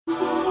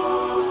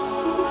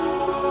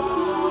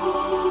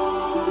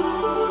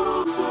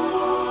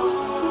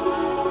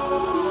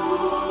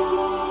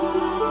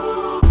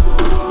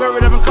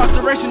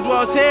correction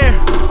dwells here.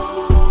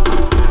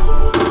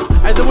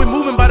 Either we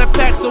moving by the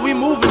pack, so we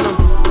moving them.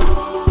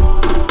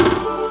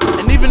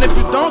 And even if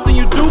you don't, then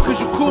you do,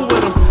 cause you cool with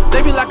them.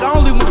 They be like, I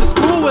only went to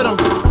school with them.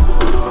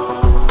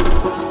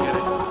 Let's get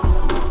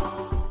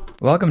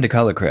it. Welcome to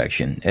Color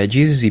Correction, a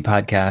Jesus-y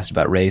podcast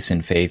about race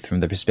and faith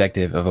from the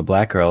perspective of a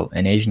black girl,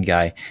 an Asian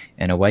guy,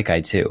 and a white guy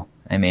too.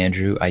 I'm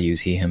Andrew. I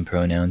use he, him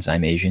pronouns.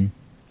 I'm Asian.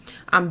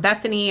 I'm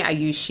Bethany. I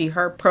use she,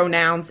 her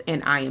pronouns,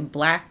 and I am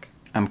black.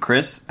 I'm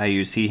Chris. I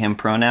use he, him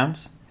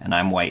pronouns, and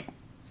I'm white.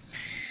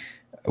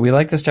 We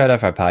like to start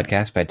off our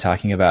podcast by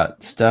talking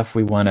about stuff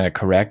we want to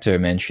correct or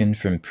mention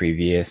from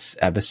previous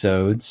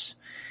episodes.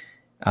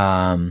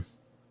 One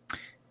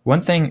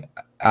thing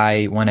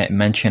I want to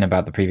mention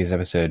about the previous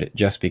episode,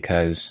 just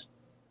because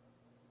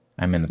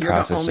I'm in the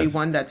process of... You're the only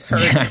one that's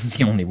heard it. I'm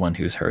the only one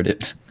who's heard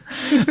it.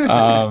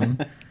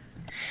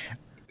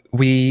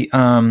 We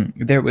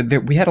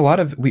had a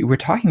lot of... We were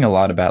talking a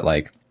lot about,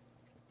 like,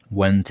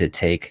 when to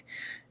take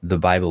the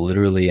Bible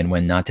literally and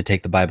when not to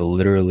take the Bible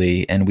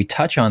literally, and we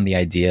touch on the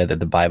idea that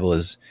the Bible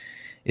is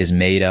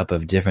made up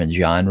of different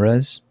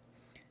genres.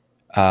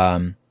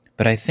 But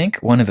I think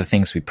one of the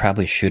things we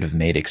probably should have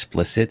made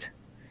explicit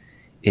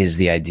is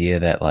the idea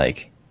that,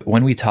 like,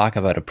 when we talk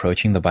about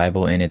approaching the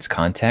Bible in its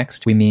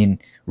context, we mean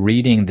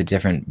reading the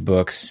different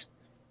books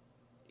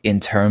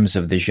in terms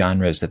of the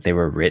genres that they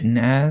were written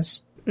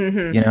as.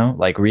 Mm-hmm. You know,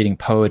 like reading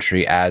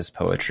poetry as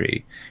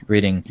poetry,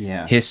 reading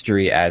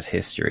history as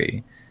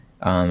history.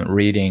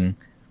 Reading,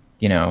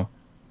 you know,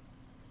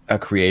 a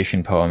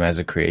creation poem as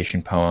a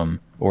creation poem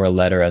or a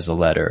letter as a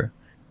letter.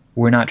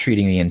 We're not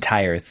treating the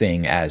entire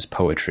thing as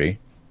poetry.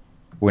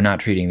 We're not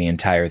treating the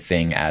entire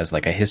thing as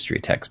like a history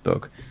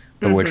textbook,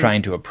 but we're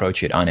trying to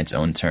approach it on its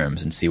own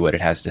terms and see what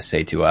it has to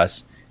say to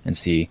us and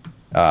see,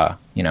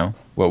 you know,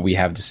 what we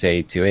have to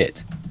say to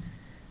it.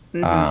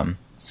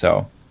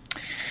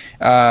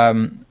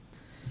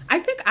 I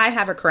think I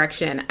have a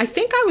correction. I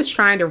think I was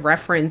trying to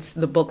reference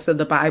the books of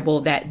the Bible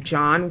that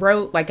John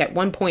wrote. Like at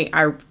one point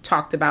I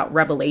talked about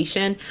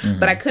Revelation,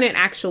 but I couldn't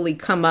actually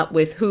come up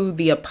with who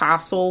the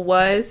apostle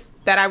was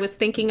that I was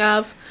thinking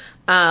of.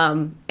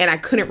 And I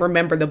couldn't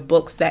remember the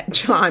books that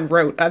John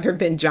wrote other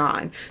than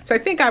John. So I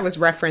think I was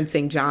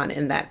referencing John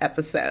in that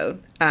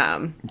episode.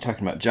 You're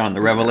talking about John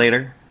the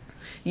Revelator?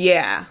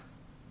 Yeah.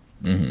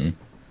 Mm-hmm.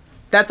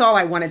 That's all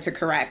I wanted to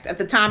correct. At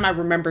the time, I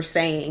remember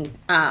saying,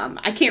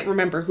 I can't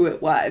remember who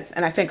it was,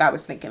 and I think I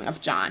was thinking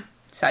of John.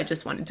 So I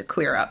just wanted to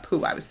clear up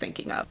who I was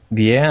thinking of.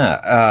 Yeah.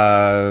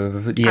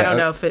 I don't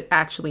know if that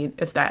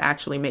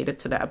actually made it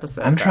to the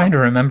episode. I'm trying to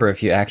remember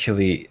if you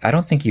actually... I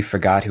don't think you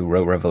forgot who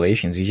wrote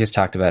Revelations. You just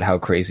talked about how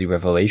crazy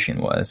Revelation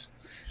was.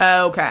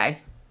 Okay.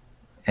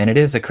 And it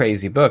is a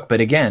crazy book,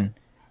 but again,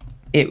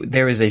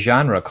 there is a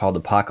genre called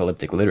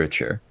apocalyptic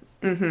literature.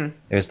 Mm-hmm.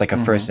 There's like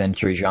a first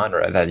century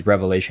genre that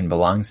Revelation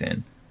belongs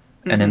in.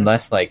 And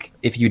unless, like,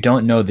 if you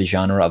don't know the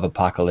genre of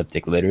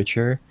apocalyptic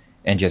literature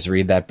and just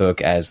read that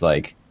book as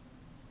like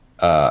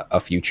a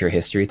future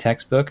history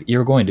textbook,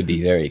 you're going to be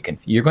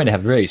you're going to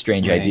have very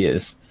strange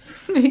ideas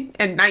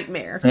and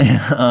nightmares.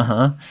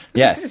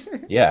 Yes.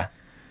 Yeah.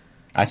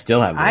 I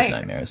still have those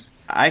nightmares.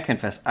 I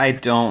confess I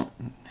don't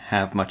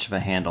have much of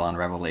a handle on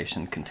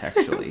Revelation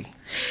contextually.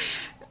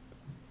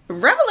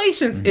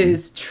 Revelations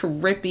is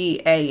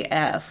trippy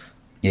AF.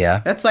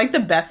 Yeah. That's like the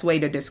best way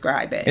to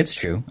describe it. It's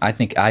true. I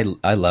think I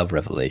love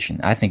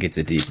Revelation. I think it's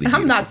a deeply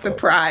beautiful I'm not book.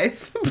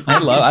 surprised. I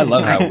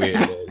love how weird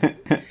it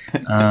is.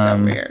 It's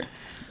so weird.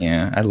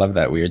 Yeah, I love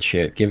that weird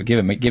shit.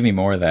 Give me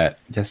more of that.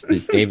 Just the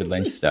David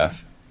Lynch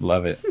stuff.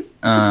 Love it.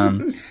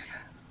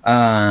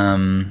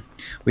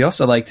 We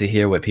also like to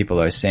hear what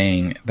people are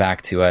saying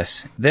back to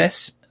us.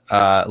 This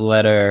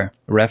letter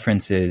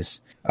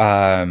references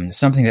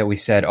something that we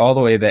said all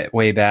the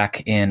way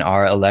back in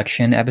our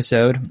election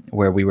episode,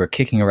 where we were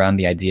kicking around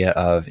the idea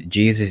of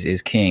Jesus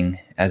is King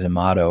as a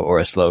motto or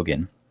a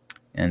slogan,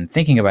 and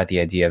thinking about the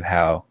idea of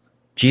how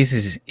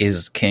Jesus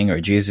is King or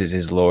Jesus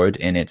is Lord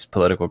in its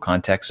political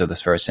context of the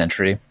first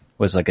century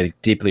was like a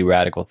deeply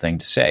radical thing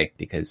to say,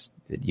 because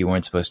you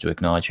weren't supposed to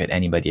acknowledge that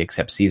anybody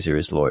except Caesar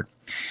is Lord.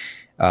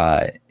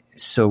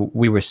 So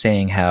we were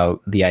saying how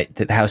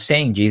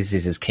saying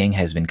Jesus is King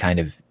has been kind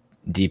of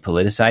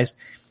depoliticized.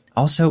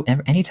 Also,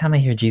 anytime I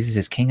hear Jesus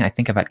is King, I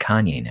think about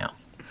Kanye now.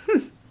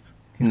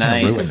 He's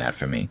nice. Gonna ruin that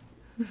for me.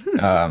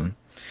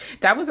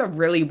 That was a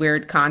really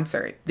weird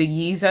concert. The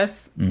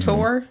Yeezus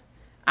tour.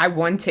 I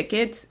won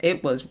tickets.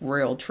 It was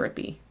real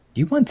trippy.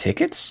 You won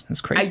tickets? That's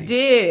crazy. I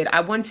did.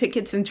 I won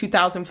tickets in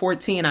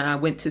 2014, and I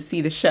went to see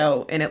the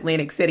show in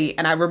Atlantic City.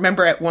 And I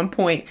remember at one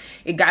point,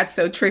 it got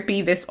so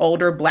trippy, this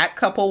older black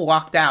couple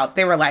walked out.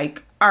 They were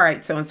like, all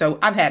right, so-and-so,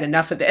 I've had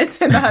enough of this.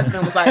 And the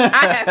husband was like,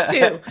 I have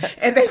too.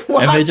 And they walked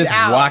out. And they just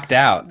walked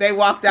out. They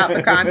walked out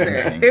the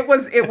concert. It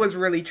was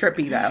really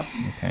trippy, though.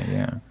 Okay,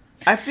 yeah.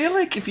 I feel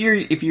like if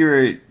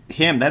you're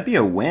him, that'd be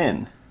a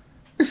win.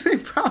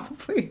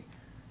 Probably.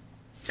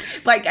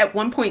 Like at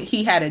one point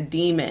he had a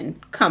demon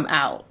come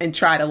out and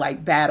try to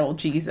like battle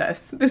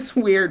Jesus, this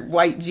weird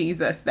white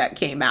Jesus that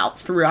came out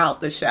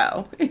throughout the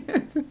show.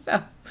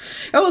 So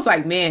it was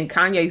like, man,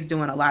 Kanye's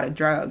doing a lot of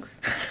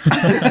drugs.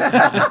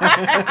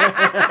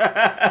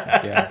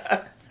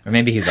 Yes. Or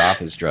maybe he's off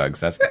his drugs.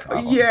 That's the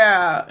problem.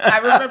 Yeah. I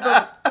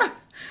remember,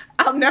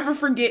 I'll never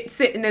forget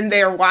sitting in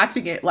there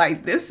watching it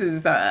like, this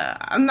is,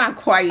 I'm not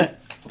quite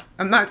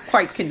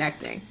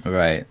connecting.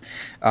 Right.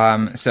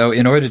 So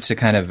in order to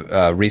kind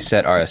of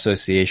reset our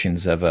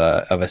associations of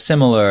a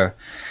similar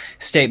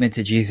statement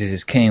to Jesus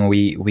is King,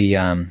 we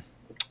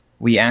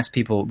asked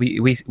people,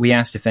 we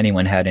asked if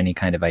anyone had any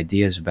kind of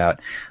ideas about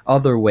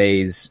other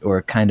ways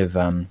or kind of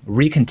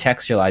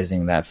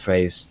recontextualizing that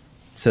phrase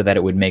so that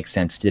it would make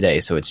sense today.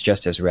 So it's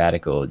just as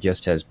radical,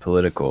 just as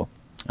political.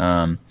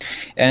 And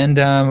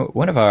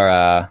one of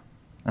our,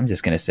 I'm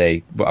just going to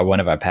say one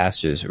of our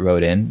pastors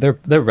wrote in.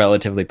 They're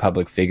relatively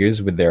public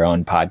figures with their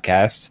own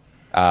podcast.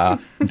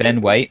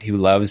 Ben White, who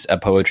loves a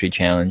poetry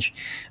challenge,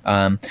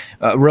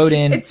 wrote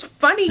in. It's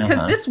funny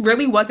because this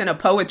really wasn't a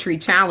poetry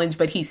challenge,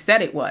 but he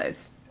said it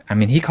was. I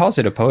mean, he calls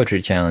it a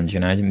poetry challenge,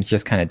 and I'm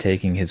just kind of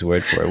taking his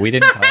word for it. We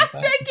didn't call it that.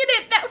 I'm taking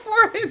it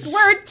for his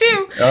word,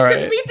 too. All right.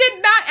 Because we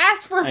did not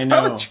ask for a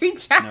poetry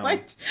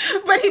challenge.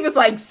 No. But he was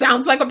like,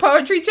 sounds like a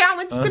poetry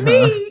challenge to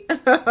me.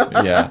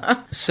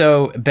 Yeah.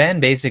 So Ben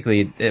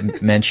basically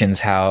mentions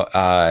how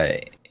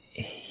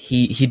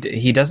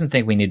he doesn't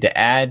think we need to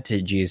add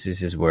to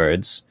Jesus's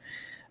words.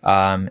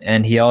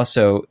 And he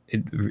also,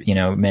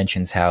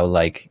 mentions how,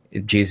 like,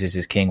 Jesus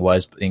is King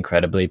was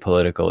incredibly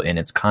political in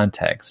its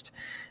context.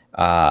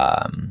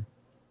 Let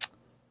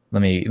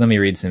me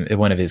read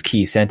one of his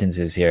key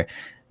sentences here.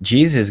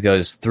 Jesus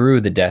goes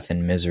through the death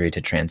and misery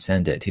to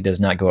transcend it. He does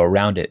not go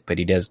around it, but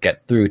he does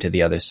get through to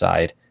the other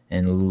side,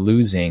 and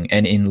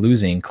in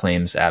losing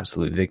claims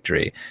absolute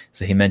victory.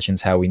 So he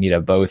mentions how we need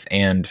a both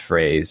and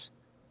phrase,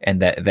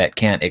 and that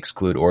can't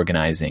exclude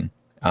organizing.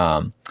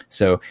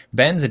 So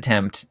Ben's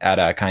attempt at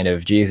a kind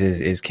of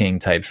Jesus is King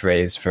type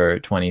phrase for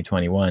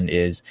 2021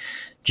 is,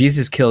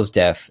 Jesus kills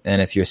death,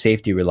 and if your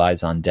safety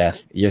relies on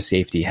death, your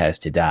safety has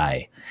to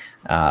die.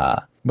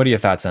 What are your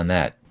thoughts on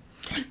that?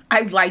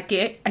 I like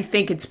it. I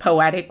think it's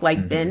poetic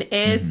like Ben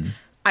is.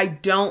 I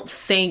don't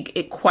think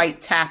it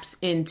quite taps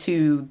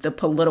into the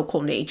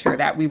political nature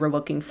that we were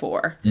looking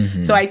for.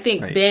 So I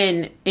think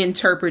Ben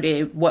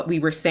interpreted what we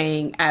were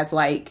saying as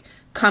like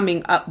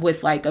coming up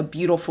with like a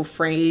beautiful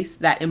phrase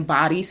that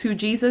embodies who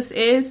Jesus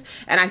is.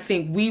 And I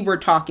think we were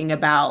talking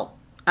about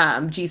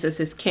Jesus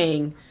is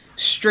King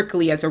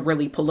strictly as a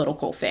really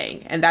political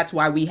thing. And that's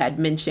why we had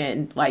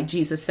mentioned like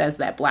Jesus says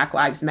that Black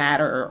Lives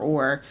Matter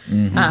or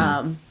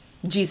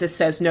Jesus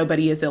says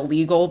nobody is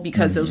illegal,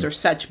 because those are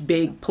such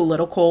big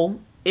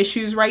political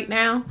issues right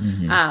now.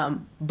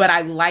 But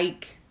I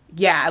like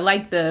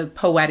the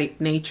poetic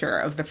nature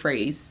of the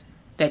phrase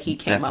that he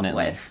came up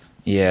with.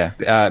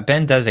 Yeah.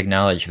 Ben does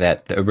acknowledge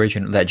that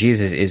that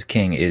Jesus is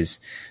King is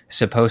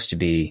supposed to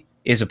be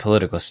a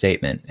political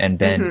statement. And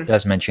Ben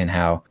does mention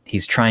how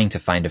he's trying to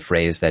find a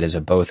phrase that is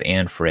a both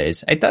and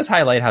phrase. It does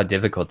highlight how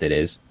difficult it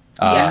is.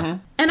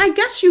 And I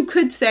guess you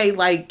could say,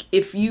 like,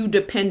 if you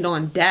depend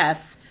on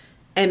death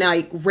and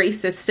like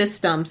racist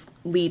systems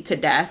lead to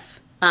death,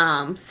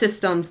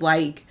 systems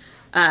like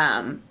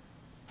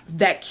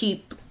that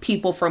keep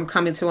people from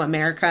coming to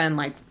America and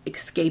like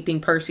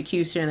escaping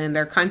persecution in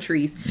their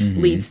countries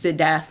leads to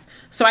death.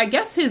 So I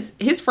guess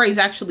his phrase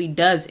actually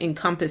does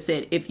encompass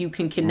it if you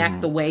can connect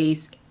the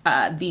ways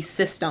these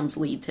systems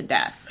lead to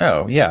death.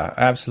 Oh, yeah,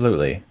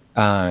 absolutely.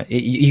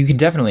 You can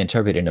definitely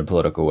interpret it in a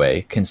political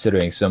way,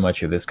 considering so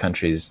much of this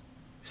country's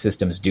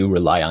systems do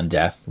rely on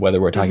death, whether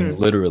we're talking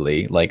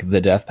literally like the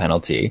death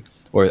penalty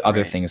or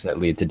other things that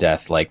lead to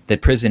death, like the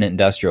prison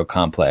industrial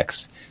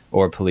complex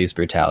or police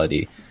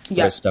brutality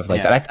or stuff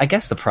like that. I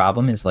guess the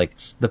problem is like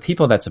the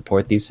people that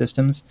support these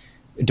systems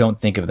don't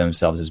think of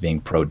themselves as being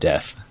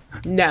pro-death.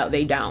 No,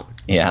 they don't.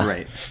 Yeah.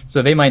 Right.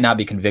 So they might not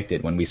be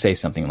convicted when we say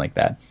something like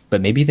that,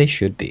 but maybe they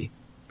should be.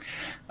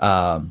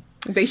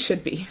 They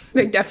should be.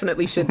 They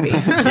definitely should be.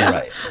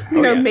 Right.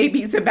 No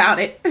maybes about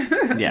it.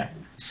 Yeah.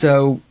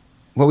 So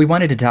what we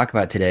wanted to talk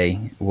about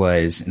today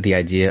was the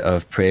idea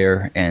of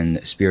prayer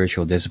and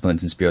spiritual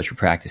disciplines and spiritual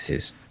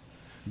practices.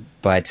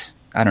 But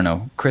I don't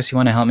know. Chris, you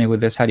want to help me with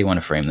this? How do you want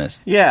to frame this?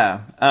 Yeah.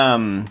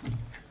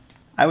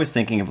 I was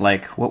thinking of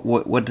like,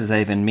 what does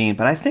that even mean?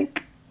 But I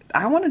think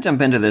I want to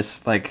jump into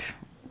this like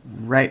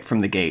right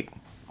from the gate.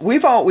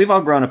 We've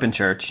all grown up in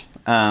church,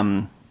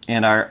 and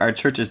our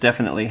churches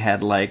definitely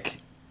had like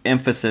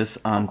emphasis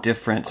on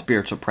different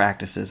spiritual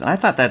practices. And I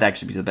thought that'd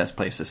actually be the best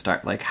place to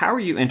start. Like, how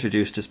were you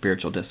introduced to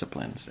spiritual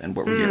disciplines, and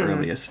what were your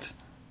earliest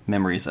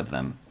memories of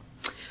them?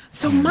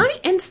 So my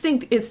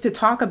instinct is to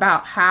talk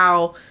about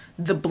how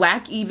the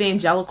Black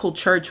evangelical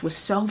church was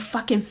so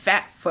fucking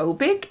fat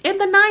phobic in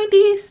the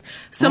 90s.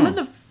 Some of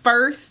the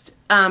first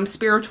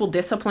spiritual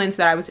disciplines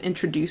that I was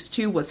introduced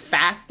to was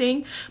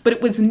fasting, but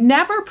it was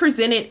never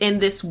presented in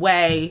this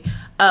way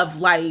of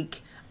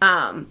like,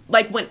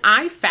 like when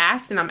I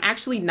fast and I'm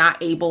actually not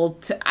able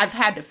to, I've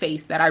had to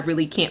face that I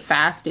really can't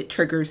fast. It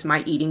triggers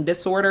my eating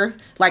disorder.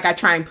 Like I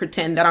try and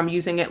pretend that I'm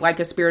using it like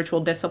a spiritual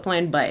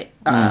discipline, but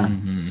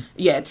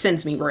yeah, it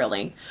sends me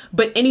reeling.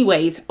 But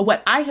anyways,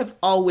 what I have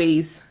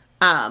always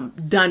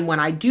done when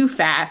I do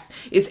fast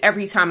is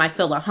every time I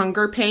feel a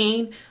hunger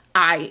pain,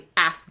 I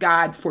ask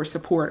God for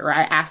support, or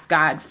I ask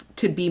God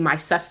to be my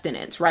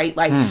sustenance, right?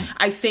 Like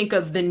I think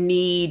of the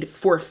need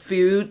for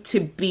food to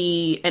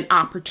be an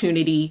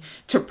opportunity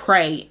to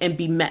pray and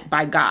be met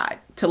by God,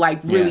 to like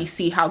really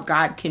see how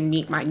God can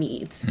meet my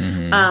needs.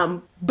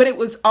 But it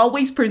was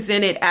always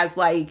presented as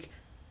like,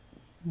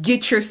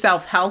 get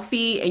yourself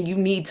healthy and you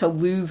need to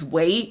lose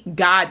weight.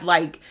 God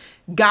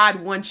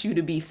wants you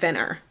to be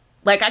thinner.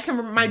 Like I can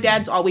remember, my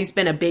dad's always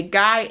been a big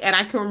guy, and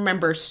I can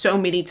remember so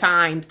many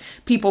times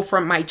people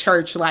from my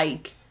church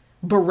like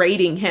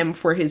berating him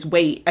for his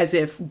weight as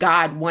if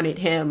God wanted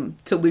him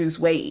to lose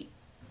weight.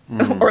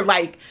 Or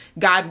like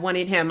God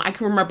wanted him. I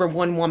can remember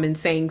one woman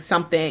saying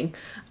something.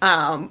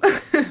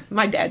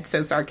 My dad's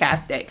so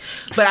sarcastic,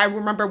 but I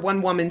remember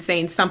one woman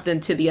saying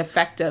something to the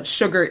effect of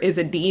sugar is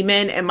a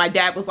demon. And my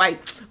dad was like,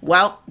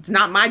 well, it's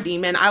not my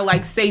demon. I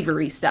like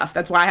savory stuff.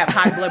 That's why I have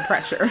high blood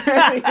pressure.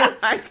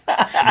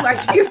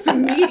 like he was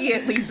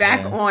immediately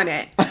back on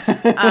it.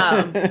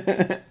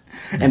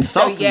 And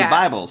salt's in the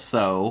Bible,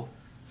 so...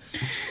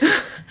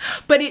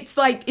 But it's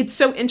like, it's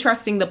so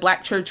interesting. The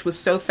Black church was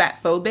so fat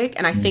phobic.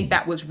 And I think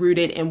that was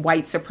rooted in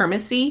white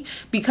supremacy,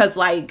 because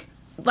like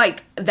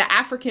the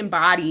African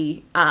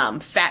body,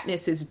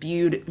 fatness is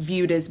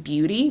viewed as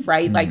beauty,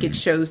 right? Like it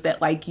shows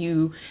that like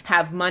you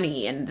have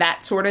money and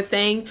that sort of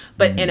thing.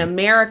 But in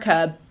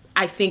America,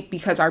 I think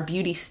because our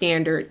beauty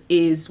standard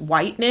is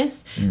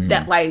whiteness,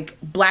 that like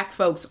Black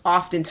folks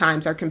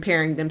oftentimes are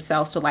comparing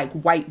themselves to like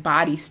white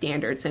body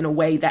standards in a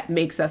way that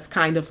makes us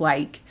kind of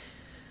like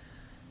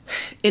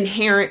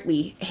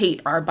inherently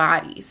hate our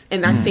bodies.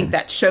 And I think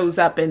that shows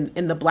up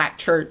in the Black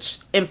church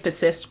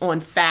emphasis on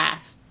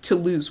fast to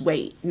lose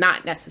weight,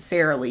 not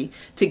necessarily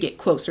to get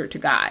closer to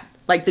God.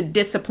 Like the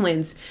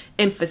disciplines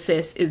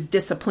emphasis is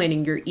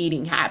disciplining your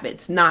eating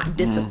habits, not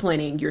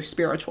disciplining your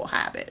spiritual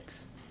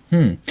habits.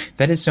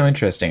 That is so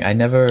interesting. I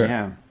never...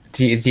 Yeah.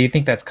 Do you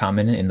think that's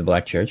common in the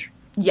Black church?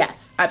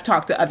 Yes. I've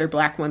talked to other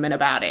Black women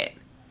about it.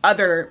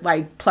 Other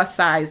like plus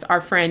size, our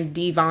friend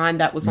Devon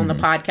that was on the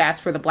podcast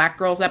for the Black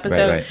Girls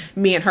episode, Right.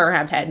 me and her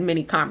have had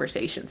many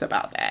conversations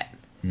about that.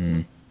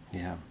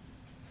 Yeah.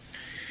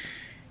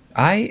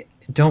 I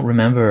don't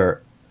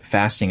remember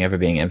fasting ever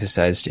being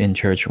emphasized in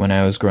church when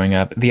I was growing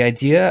up. The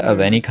idea of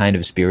any kind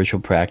of spiritual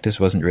practice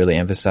wasn't really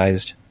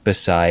emphasized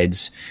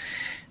besides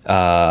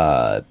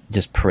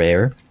just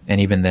prayer.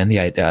 And even then, the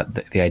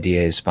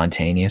idea is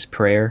spontaneous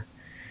prayer.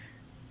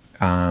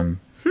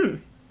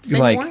 Say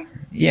like, more?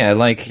 yeah,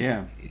 like...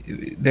 Yeah.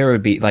 There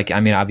would be like,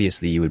 I mean,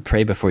 obviously you would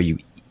pray before you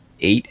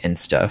ate and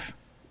stuff.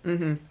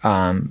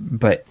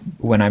 But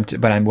when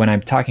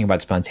I'm talking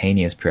about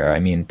spontaneous prayer, I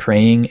mean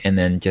praying and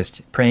then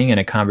just praying in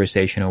a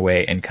conversational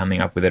way and coming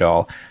up with it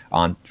all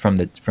from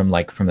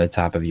the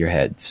top of your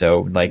head.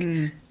 So like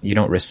you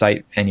don't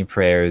recite any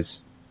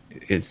prayers.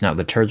 It's not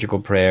liturgical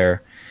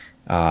prayer.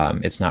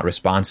 It's not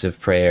responsive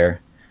prayer.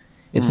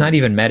 It's not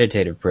even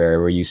meditative prayer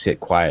where you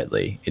sit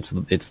quietly.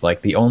 It's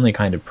like the only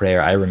kind of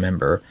prayer I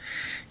remember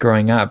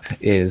growing up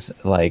is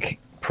like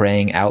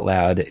praying out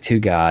loud to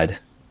God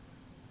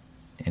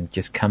and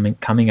just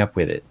coming up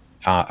with it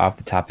off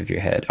the top of your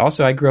head.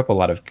 Also, I grew up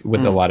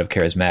with a lot of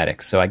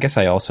charismatics, so I guess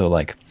I also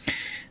like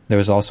there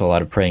was also a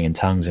lot of praying in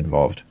tongues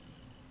involved.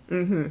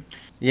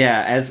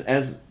 Yeah,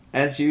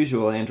 as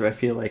usual, Andrew, I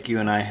feel like you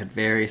and I had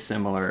very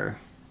similar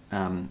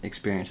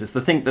experiences.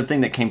 The thing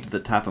that came to the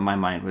top of my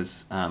mind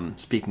was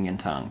speaking in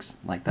tongues.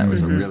 Like that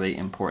was a really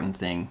important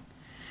thing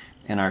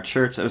in our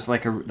church. It was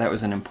like that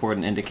was an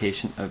important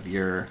indication of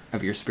your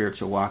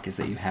spiritual walk, is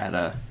that you had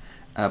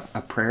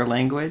a prayer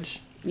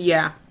language.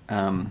 Yeah.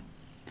 And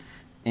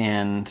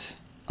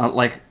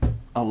like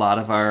a lot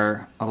of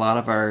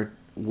our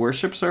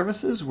worship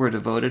services were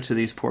devoted to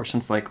these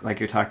portions, like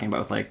you're talking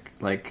about,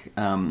 like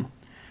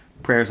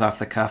prayers off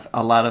the cuff.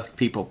 A lot of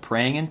people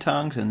praying in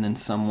tongues, and then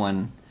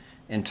someone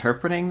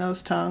interpreting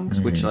those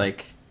tongues, which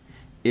like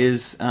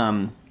is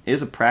a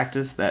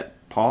practice that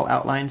Paul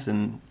outlines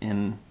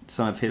in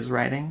some of his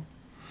writing.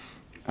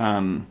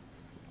 I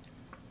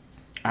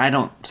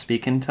don't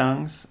speak in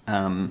tongues.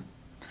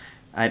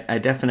 I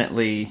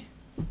definitely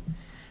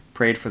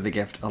prayed for the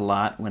gift a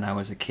lot when I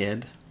was a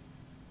kid,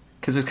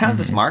 because there's kind of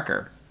this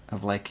marker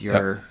of like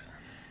your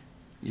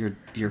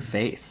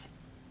faith.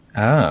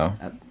 Oh,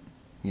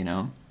 You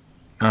know.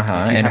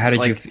 And how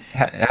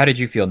did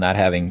you feel not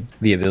having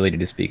the ability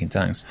to speak in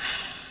tongues?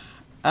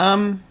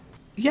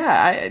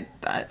 Yeah,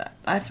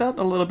 I felt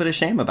a little bit of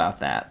shame about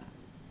that.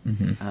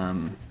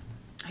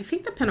 I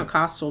think the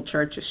Pentecostal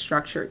church is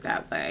structured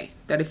that way,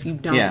 that if you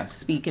don't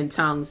speak in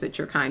tongues, that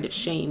you're kind of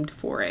shamed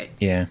for it.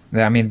 Yeah.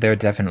 I mean,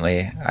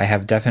 I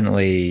have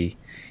definitely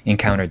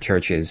encountered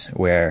churches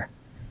where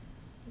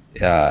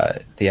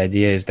the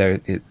idea is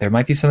there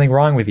might be something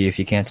wrong with you if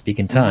you can't speak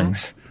in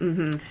tongues.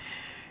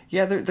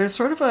 Yeah, there's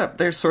sort of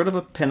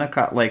a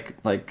Pentecost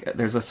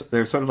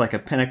there's sort of like a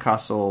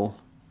Pentecostal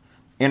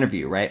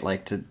interview, right?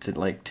 Like to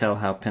like tell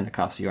how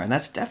Pentecostal you are, and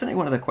that's definitely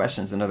one of the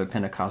questions another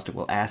Pentecostal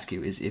will ask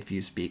you is if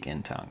you speak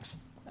in tongues.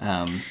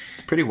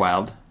 It's pretty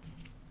wild.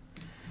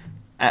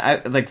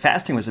 I like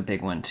fasting was a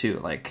big one too.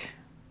 Like,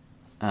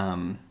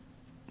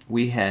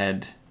 we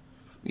had,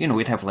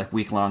 we'd have like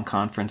week-long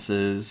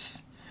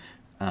conferences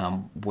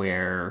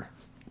where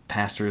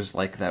pastors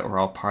like that were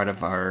all part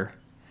of our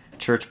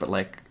church, but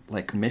like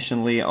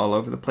missionally all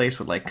over the place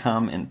would like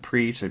come and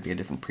preach. There'd be a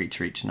different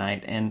preacher each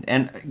night,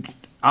 and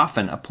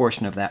often a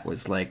portion of that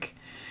was like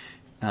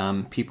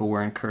people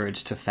were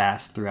encouraged to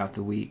fast throughout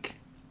the week.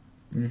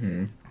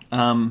 Mm-hmm.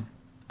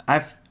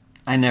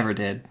 I never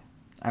did.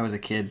 I was a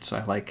kid,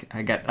 so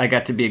I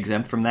got to be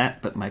exempt from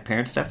that, but my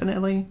parents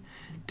definitely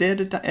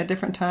did at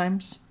different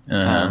times.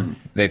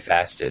 They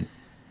fasted.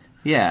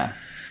 Yeah.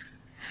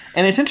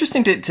 And it's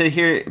interesting to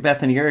hear,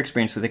 Bethany, your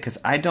experience with it, because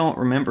I don't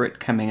remember it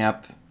coming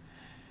up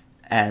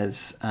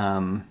as...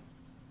 I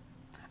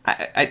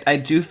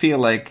do feel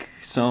like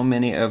so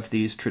many of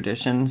these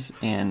traditions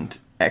and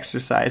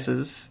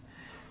exercises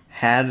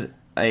had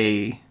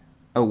a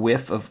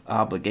whiff of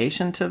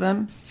obligation to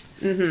them.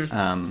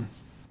 Mm-hmm.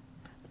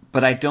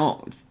 But I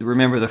don't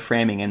remember the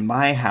framing, in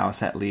my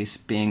house at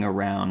least, being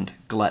around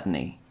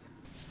gluttony.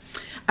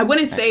 I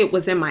wouldn't say it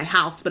was in my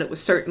house, but it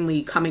was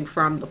certainly coming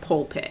from the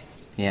pulpit.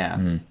 Yeah.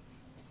 Mm.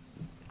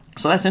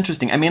 So that's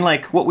interesting. I mean,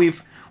 like, what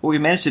we've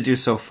managed to do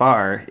so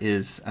far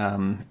is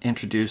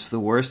introduce the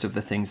worst of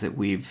the things that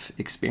we've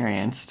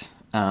experienced.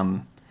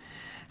 How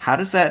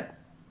does that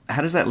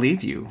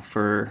leave you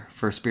for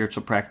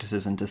spiritual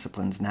practices and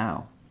disciplines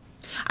now?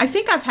 I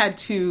think I've had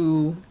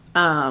to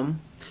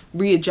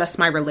readjust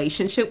my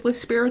relationship with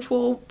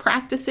spiritual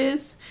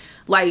practices.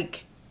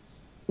 Like,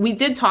 we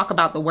did talk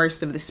about the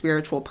worst of the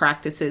spiritual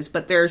practices,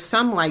 but there are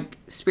some like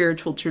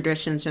spiritual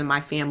traditions in my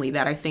family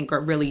that I think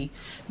are really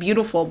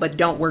beautiful, but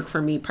don't work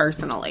for me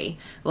personally.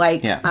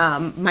 Like,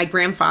 my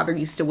grandfather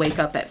used to wake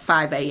up at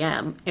 5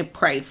 a.m. and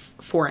pray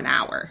for an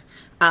hour.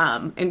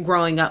 And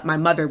growing up, my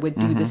mother would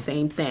do the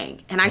same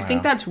thing. And I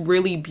think that's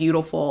really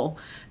beautiful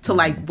to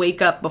like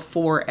wake up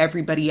before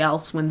everybody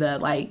else when the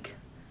like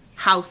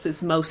house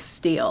is most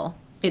still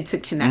and to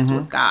connect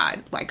with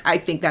God. Like, I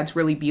think that's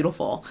really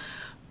beautiful,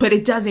 but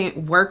it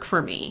doesn't work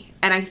for me.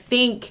 And I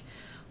think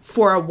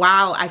for a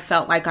while I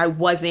felt like I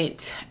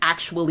wasn't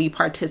actually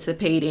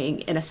participating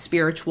in a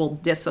spiritual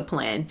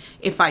discipline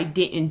if I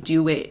didn't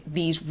do it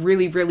these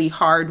really, really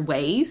hard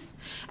ways.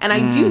 And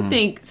I do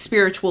think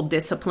spiritual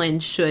discipline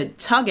should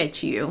tug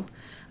at you,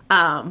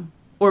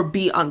 or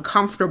be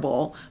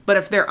uncomfortable. But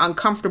if they're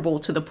uncomfortable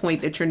to the point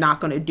that you're not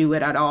going to do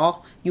it at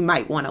all, you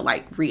might want to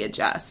like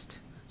readjust.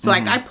 So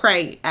like I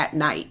pray at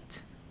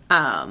night.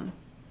 And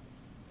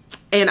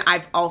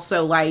I've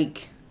also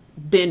like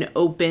been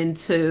open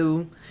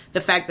to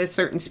the fact that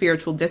certain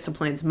spiritual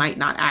disciplines might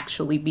not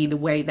actually be the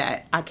way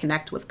that I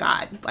connect with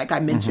God. Like I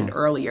mentioned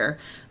earlier,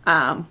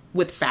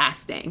 with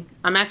fasting,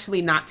 I'm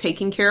actually not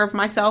taking care of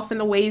myself in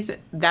the ways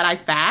that I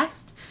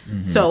fast.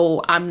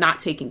 So I'm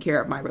not taking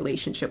care of my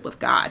relationship with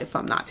God if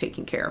I'm not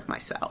taking care of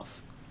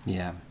myself.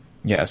 Yeah.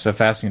 Yeah. So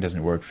fasting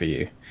doesn't work for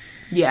you.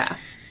 Yeah.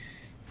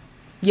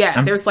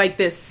 Yeah. There's like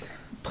this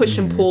push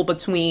and pull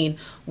between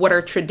what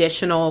are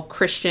traditional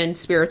Christian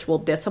spiritual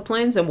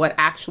disciplines and what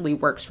actually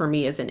works for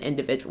me as an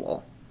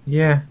individual.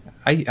 Yeah,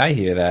 I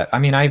hear that. I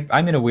mean,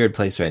 I'm in a weird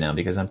place right now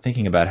because I'm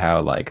thinking about how,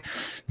 like,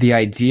 the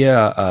idea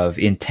of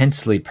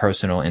intensely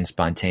personal and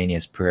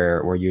spontaneous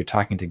prayer where you're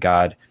talking to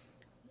God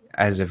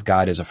as if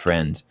God is a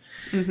friend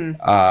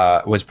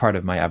was part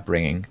of my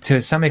upbringing.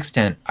 To some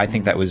extent, I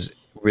think that was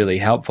really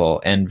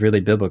helpful and really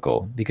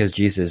biblical because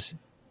Jesus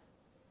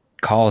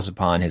calls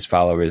upon his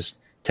followers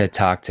to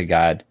talk to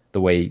God the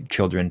way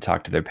children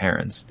talk to their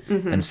parents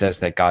and says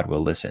that God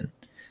will listen.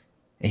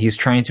 He's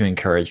trying to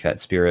encourage that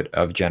spirit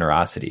of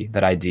generosity,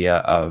 that idea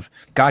of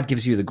God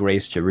gives you the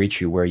grace to reach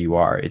you where you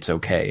are. It's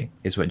okay,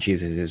 is what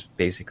Jesus is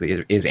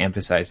basically is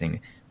emphasizing,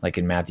 like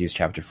in Matthew's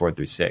chapter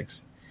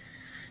 4-6.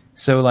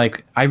 So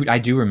like, I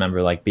do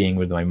remember like being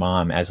with my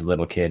mom as a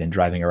little kid and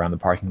driving around the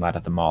parking lot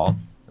at the mall,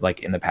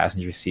 like in the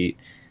passenger seat.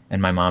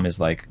 And my mom is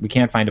like, we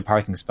can't find a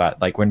parking spot.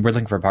 Like when we're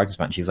looking for a parking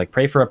spot, and she's like,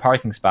 pray for a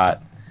parking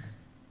spot.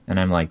 And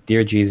I'm like,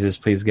 dear Jesus,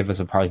 please give us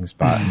a parking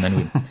spot.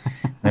 And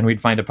then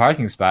we'd find a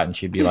parking spot and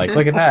she'd be like,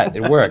 look at that,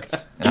 it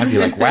worked. And I'd be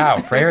like,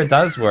 wow, prayer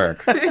does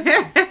work. Which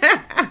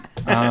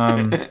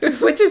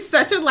is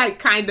such a like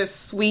kind of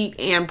sweet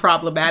and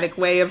problematic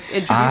way of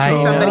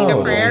introducing somebody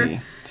to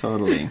prayer.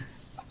 Totally.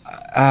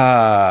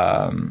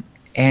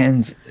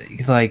 And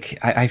like,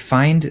 I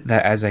find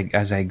that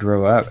as I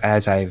grow up,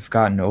 as I've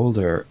gotten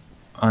older,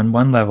 on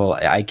one level,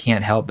 I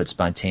can't help but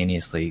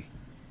spontaneously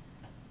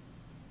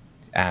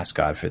ask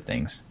God for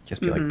things.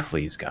 Just be like,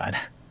 please, God.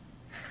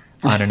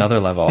 On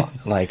another level,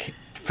 like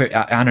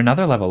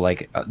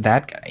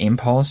that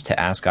impulse to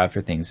ask God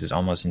for things is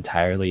almost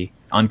entirely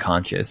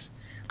unconscious.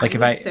 Like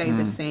I would say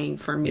the same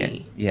for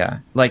me.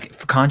 Yeah.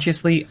 Like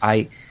consciously,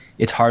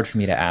 it's hard for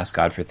me to ask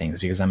God for things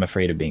because I'm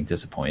afraid of being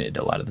disappointed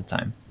a lot of the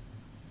time.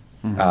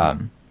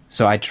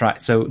 So I try.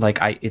 So like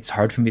it's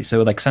hard for me.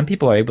 So like some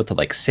people are able to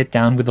like sit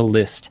down with a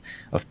list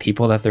of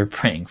people that they're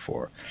praying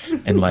for,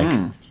 and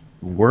like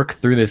work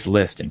through this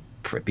list and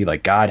be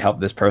like, God, help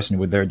this person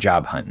with their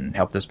job hunt, and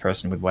help this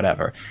person with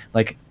whatever.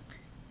 Like,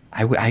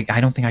 I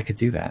don't think I could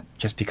do that,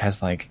 just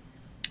because like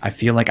I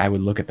feel like I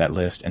would look at that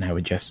list and I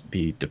would just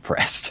be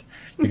depressed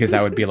because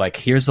I would be like,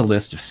 here's a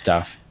list of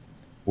stuff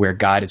where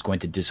God is going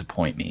to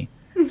disappoint me.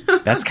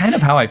 That's kind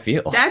of how I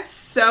feel. That's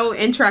so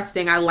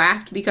interesting. I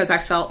laughed because I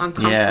felt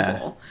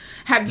uncomfortable.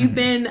 Have you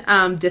been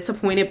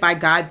disappointed by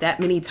God that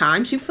many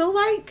times, you feel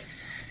like?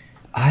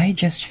 I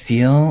just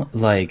feel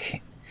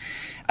like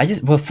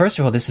well, first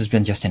of all, this has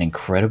been just an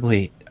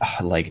incredibly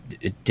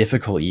like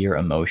difficult year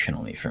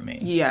emotionally for me.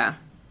 Yeah.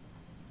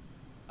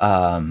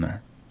 And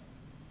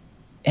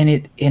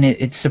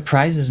it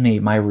surprises me,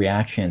 my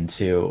reaction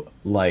to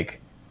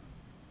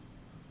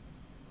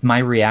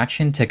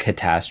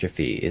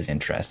catastrophe is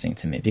interesting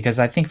to me, because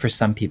I think for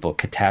some people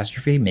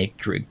catastrophe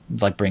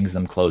brings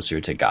them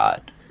closer to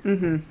God.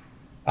 Mm-hmm.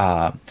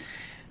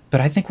 But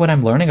I think what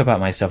I'm learning about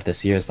myself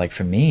this year is, like,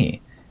 for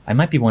me, I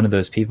might be one of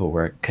those people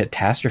where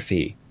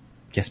catastrophe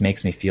just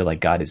makes me feel like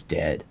God is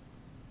dead.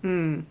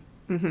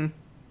 Mm-hmm.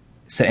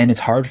 So, and it's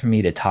hard for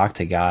me to talk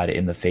to God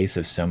in the face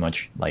of so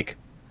much like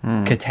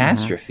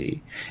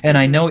catastrophe. And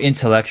I know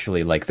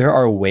intellectually, like, there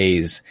are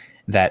ways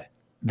that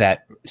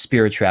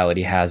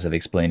spirituality has of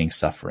explaining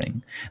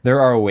suffering.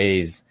 There are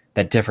ways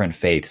that different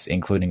faiths,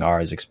 including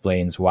ours,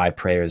 explains why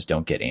prayers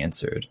don't get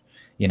answered,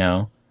 you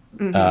know?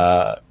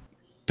 Mm-hmm.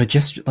 But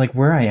just like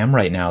where I am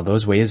right now,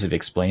 those ways of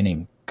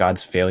explaining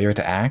God's failure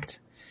to act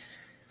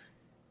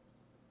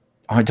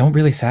don't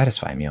really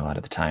satisfy me a lot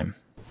of the time.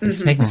 They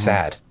just make me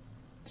sad.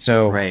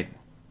 So, right.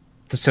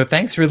 So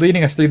thanks for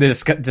leading us through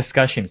the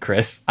discussion,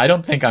 Chris. I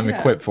don't think I'm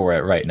equipped for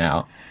it right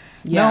now.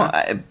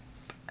 Yeah.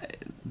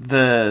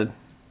 No,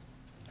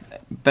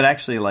 but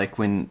actually, like,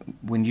 when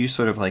you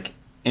sort of like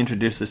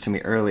introduced this to me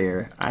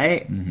earlier,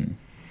 I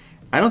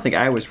don't think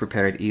I was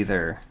prepared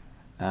either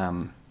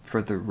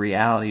for the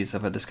realities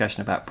of a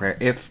discussion about prayer.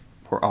 If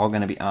we're all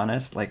going to be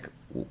honest, like,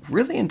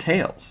 really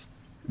entails.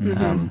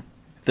 Mm-hmm.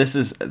 This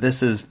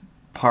is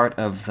part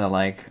of the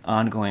like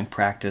ongoing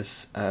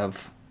practice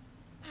of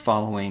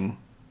following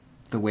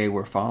the way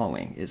we're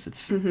following.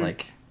 It's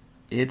like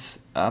it's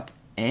up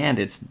and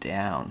it's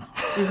down.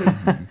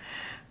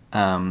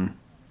 Mm-hmm.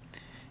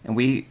 And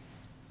we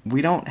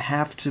don't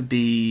have to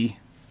be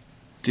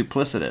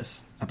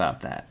duplicitous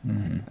about that.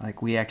 Mm-hmm.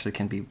 Like, we actually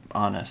can be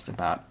honest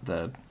about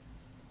the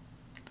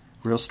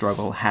real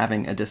struggle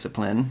having a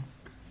discipline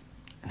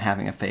and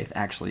having a faith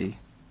actually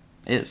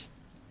is.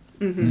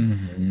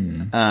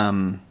 Mm-hmm.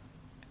 Mm-hmm.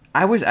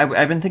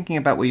 I've been thinking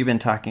about what you've been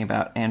talking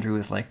about, Andrew,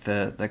 with like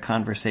the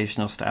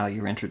conversational style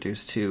you're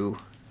introduced to.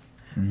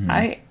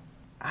 Mm-hmm.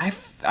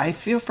 I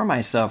feel for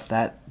myself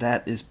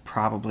that is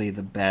probably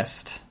the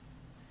best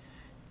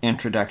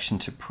introduction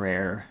to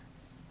prayer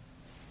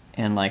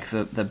and like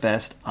the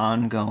best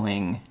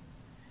ongoing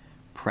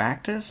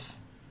practice.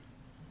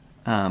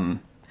 One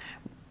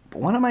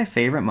of my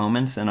favorite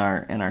moments in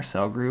our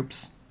cell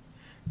groups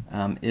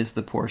is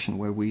the portion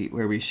where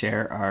we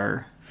share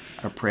our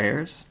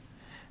prayers.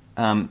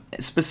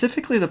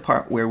 Specifically the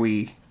part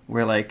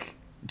where like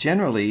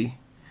generally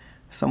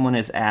someone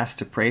is asked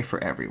to pray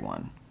for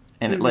everyone,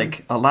 and it,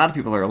 like, a lot of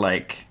people are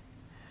like,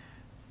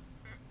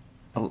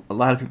 a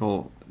lot of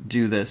people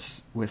do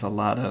this with a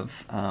lot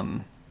of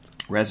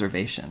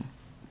reservation,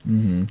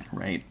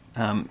 right?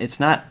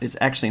 It's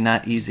actually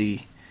not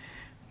easy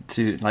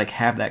to like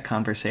have that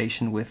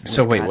conversation with.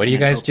 So wait, God what do you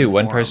guys do?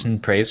 One forum. person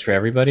prays for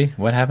everybody.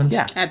 What happens?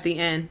 Yeah, At the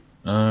end.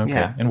 Okay.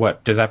 Yeah. And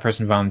what does that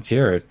person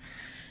volunteer or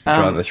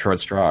draw the short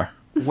straw?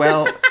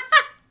 Well,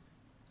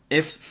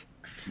 if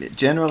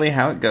generally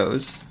how it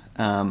goes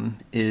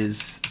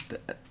is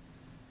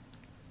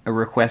a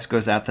request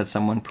goes out that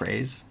someone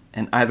prays,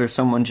 and either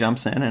someone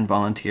jumps in and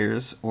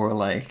volunteers, or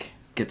like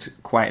gets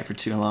quiet for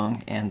too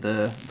long, and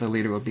the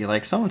leader will be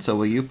like, "So and so,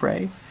 will you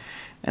pray?"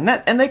 And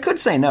they could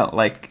say no.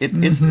 Like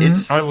it's.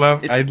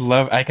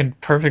 I can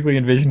perfectly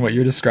envision what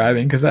you're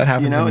describing, because that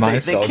happens in my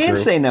cell group. They can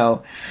group. say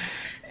no,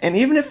 and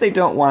even if they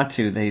don't want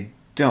to, they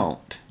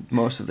don't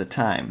most of the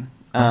time.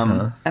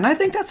 And I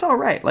think that's all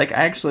right. Like,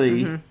 I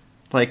actually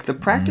like the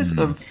practice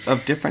of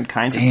different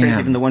kinds of prayers,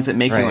 even the ones that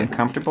make you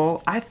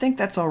uncomfortable. I think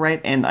that's all right,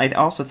 and I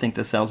also think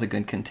the cell's a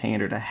good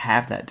container to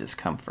have that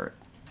discomfort.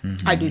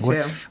 Mm-hmm. I do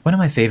too. One of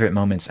my favorite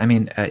moments. I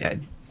mean,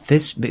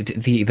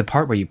 the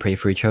part where you pray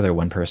for each other,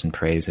 one person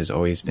prays, has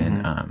always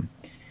been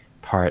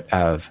part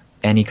of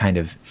any kind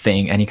of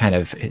thing, any kind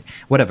of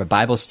whatever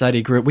Bible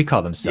study group. We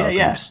call them cell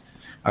groups.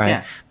 All right.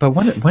 Yeah. But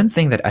one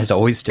thing that has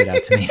always stood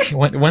out to me,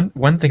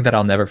 one thing that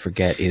I'll never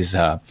forget is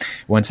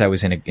once I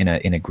was in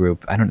a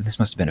group. I don't know. This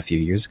must have been a few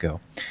years ago.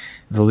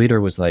 The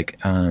leader was like,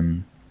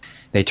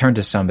 they turned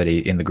to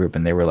somebody in the group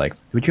and they were like,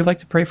 "Would you like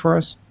to pray for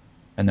us?"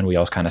 And then we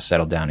all kind of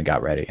settled down and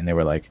got ready. And they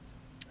were like,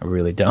 "I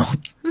really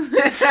don't."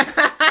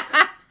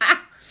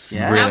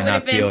 Yeah. I really would not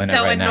have been feeling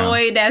so it right now.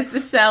 annoyed as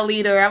the cell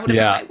leader. I would have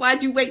Yeah. been like,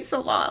 why'd you wait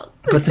so long?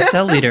 But the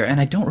cell leader, and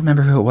I don't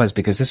remember who it was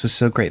because this was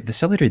so great. The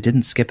cell leader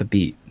didn't skip a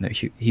beat.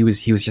 He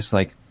was just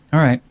like, all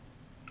right,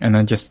 and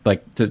then just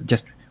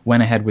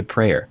went ahead with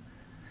prayer,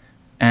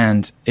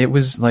 and it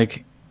was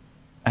like,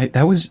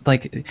 that was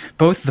like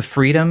both the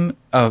freedom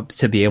of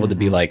to be able to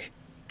be like,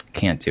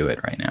 can't do it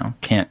right now,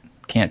 can't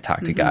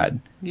talk to God,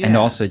 and Yeah.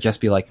 also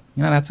just be like,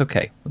 that's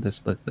okay.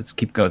 Let's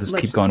keep going. Let's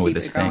keep going with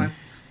this thing.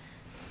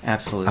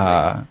 Absolutely.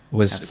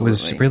 Was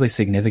Absolutely. really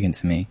significant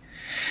to me.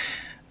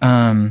 I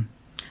kind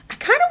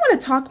of want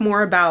to talk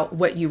more about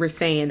what you were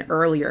saying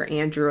earlier,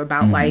 Andrew,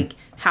 about like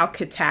how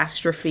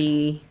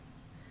catastrophe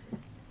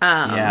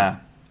Yeah,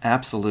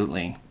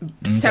 absolutely.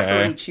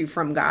 separates you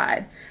from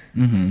God.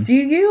 Do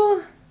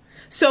you?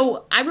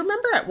 So I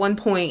remember at one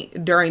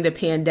point during the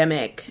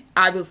pandemic,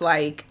 I was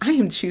like, I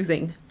am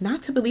choosing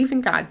not to believe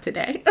in God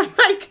today.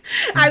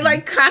 I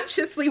like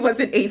consciously was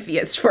an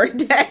atheist for a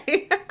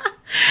day.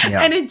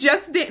 Yeah. And it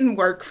just didn't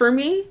work for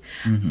me.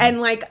 And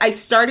like I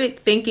started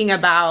thinking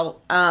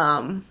about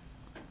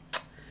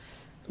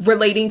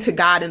relating to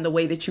God in the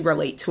way that you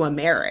relate to a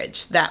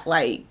marriage, that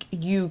like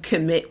you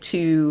commit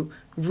to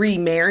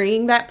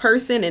remarrying that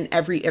person in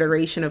every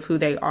iteration of who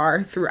they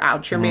are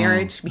throughout your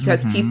marriage,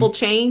 because people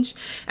change.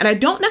 And I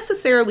don't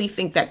necessarily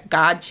think that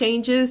God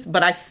changes,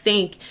 but I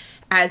think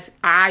as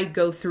I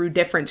go through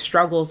different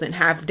struggles and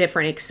have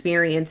different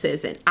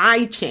experiences and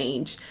I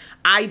change,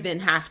 I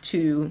then have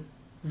to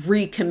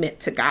recommit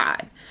to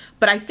God.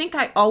 But I think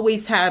I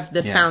always have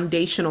the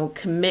foundational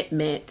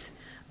commitment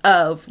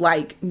of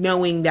like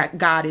knowing that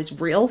God is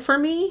real for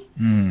me,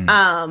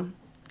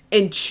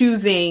 and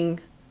choosing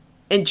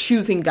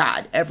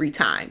God every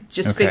time,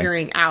 just Okay.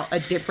 figuring out a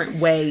different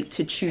way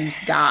to choose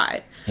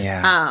God.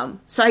 Yeah.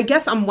 So I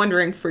guess I'm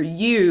wondering for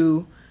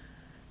you,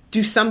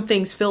 do some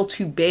things feel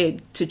too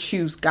big to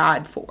choose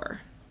God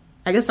for?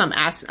 I guess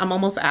I'm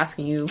almost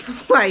asking you,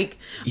 like,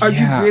 are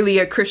Yeah. you really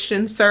a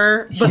Christian,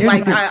 sir? But Here's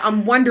like, where-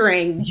 I'm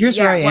wondering, Here's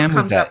where I am what with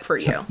comes that. up for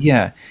you?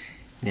 Yeah.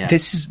 Yeah.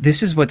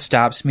 This is what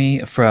stops me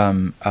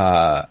from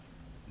no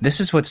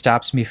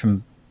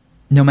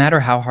matter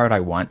how hard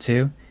I want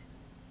to,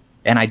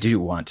 and I do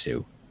want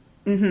to,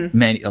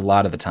 a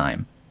lot of the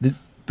time.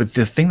 But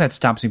the thing that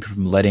stops me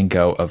from letting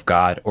go of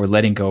God, or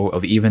letting go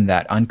of even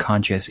that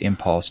unconscious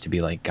impulse to be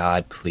like,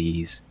 God,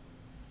 please,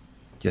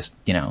 just,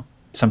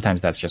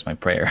 sometimes that's just my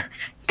prayer.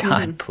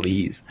 God,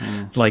 please.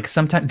 Like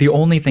sometimes the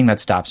only thing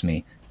that stops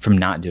me from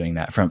not doing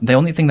that, the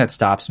only thing that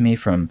stops me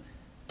from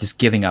just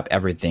giving up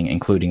everything,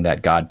 including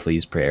that God,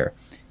 please prayer,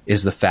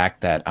 is the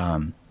fact that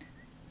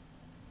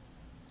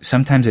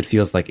sometimes it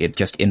feels like it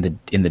just in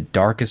the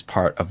darkest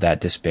part of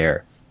that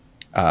despair,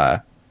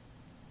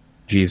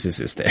 Jesus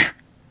is there.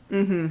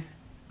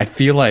 I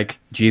feel like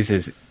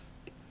Jesus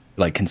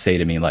like can say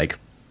to me like,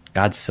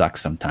 God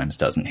sucks sometimes,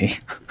 doesn't he?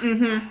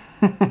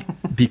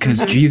 Because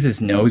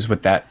Jesus knows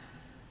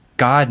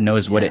God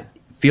knows what it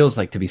feels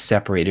like to be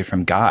separated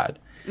from God.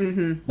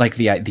 Like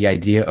the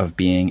idea of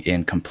being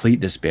in complete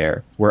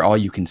despair, where all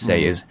you can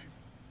say is,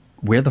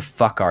 "Where the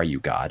fuck are you,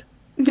 God?"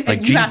 Like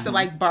And you have to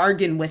like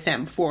bargain with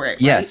him for it.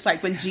 Right? Yes.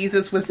 Like when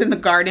Jesus was in the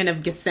Garden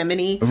of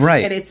Gethsemane.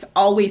 Right. And it's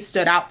always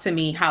stood out to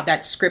me how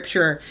that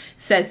scripture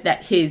says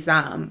that his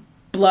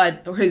blood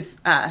or his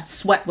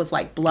sweat was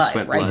like blood,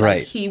 Sweat right? blood. Like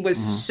Right. he was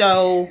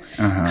so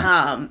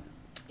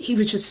he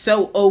was just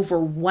so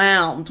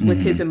overwhelmed with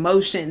his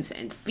emotions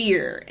and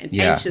fear and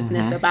Yeah.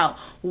 anxiousness about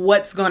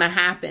what's going to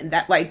happen,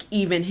 that like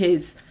even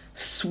his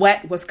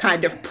sweat was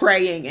kind of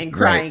praying and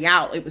crying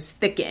out. It was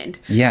thickened.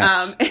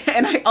 Yes.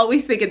 And I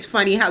always think it's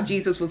funny how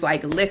Jesus was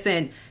like,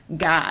 listen,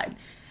 God,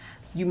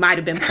 you might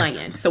have been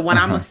playing. So what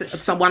I'm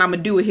gonna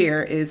do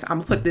here is I'm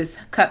gonna put this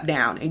cup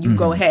down and you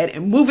go ahead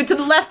and move it to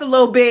the left a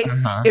little bit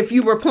if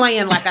you were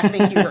playing like I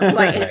think you were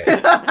playing.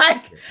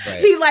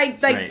 He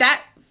like Right.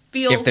 that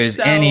feels If there's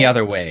so, any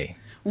other way.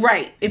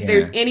 right. If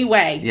there's any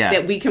way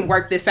that we can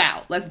work this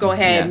out, let's go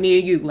ahead, me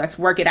and you, let's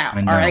work it out.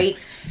 All know. right.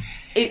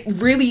 It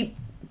really,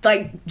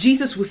 like,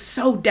 Jesus was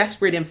so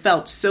desperate and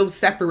felt so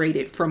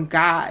separated from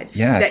God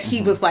Yes. that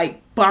he was like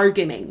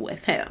bargaining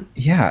with him.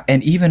 Yeah,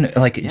 and even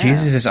like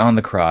Jesus is on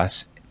the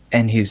cross,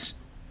 and he's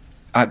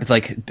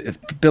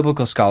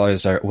biblical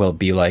scholars will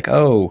be like,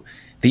 oh,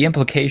 the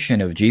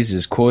implication of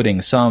Jesus quoting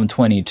Psalm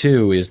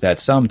 22 is that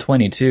Psalm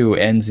 22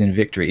 ends in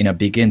victory.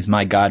 Begins,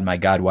 my God,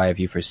 why have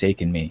you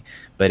forsaken me?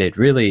 But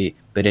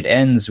it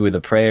ends with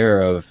a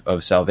prayer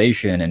of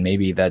salvation, and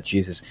maybe that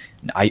Jesus.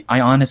 I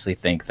honestly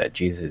think that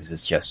Jesus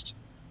is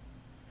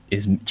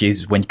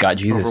Jesus when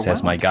Jesus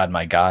says, my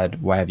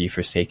God, why have you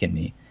forsaken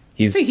me?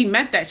 I think he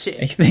meant that shit.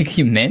 I think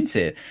he meant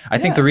it. I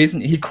think the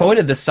reason he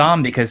quoted the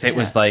psalm because it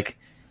was like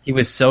he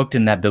was soaked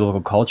in that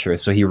biblical culture,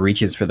 so he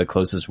reaches for the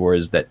closest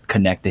words that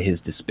connect to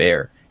his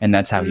despair, and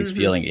that's how he's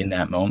feeling in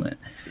that moment.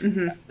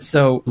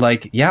 So,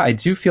 like, yeah, I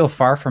do feel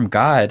far from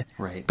God,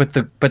 Right. But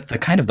the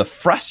kind of the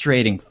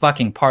frustrating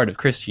fucking part of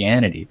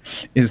Christianity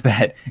is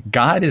that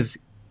God is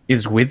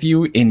with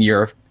you in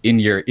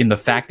the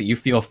fact that you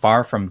feel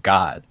far from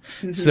God.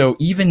 So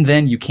even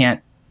then, you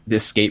can't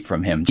escape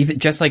from him. Even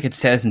just like it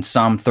says in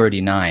Psalm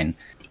 39,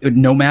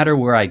 no matter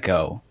where I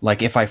go,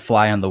 like if I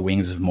fly on the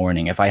wings of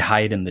morning, if I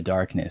hide in the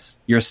darkness,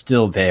 you're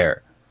still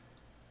there.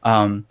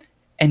 And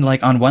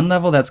like on one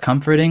level that's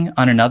comforting,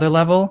 on another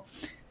level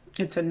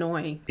it's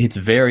annoying. It's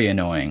very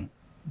annoying.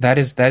 That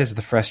is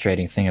the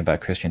frustrating thing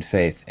about Christian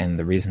faith, and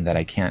the reason that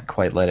I can't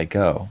quite let it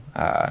go.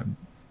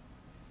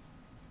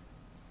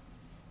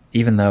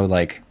 Even though,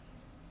 like,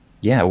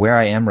 yeah, where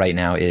I am right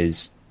now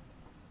is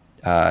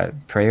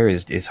prayer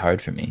is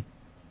hard for me,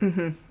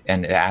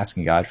 and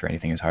asking God for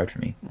anything is hard for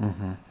me.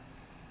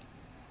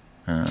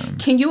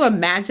 Can you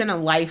imagine a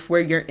life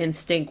where your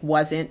instinct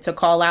wasn't to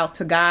call out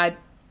to God,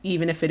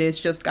 even if it is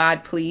just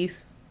God,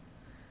 please?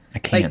 I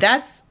can't. Like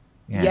that's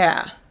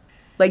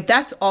like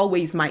that's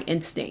always my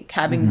instinct.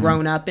 Having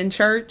grown up in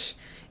church,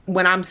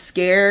 when I'm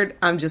scared,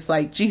 I'm just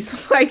like,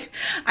 Jesus. Like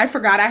I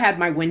forgot I had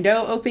my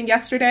window open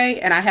yesterday,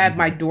 and I had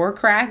my door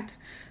cracked.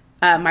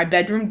 My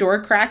bedroom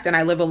door cracked, and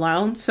I live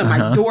alone, so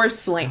my door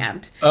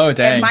slammed. Oh,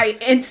 dang. And my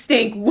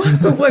instinct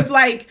was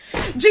like,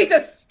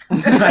 Jesus.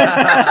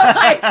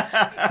 Like,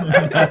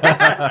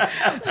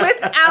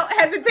 without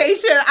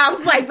hesitation, I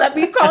was like, let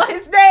me call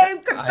his name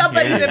because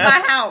somebody's in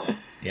my house.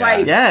 Yeah.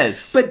 Like,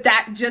 yes. But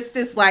that just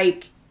is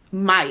like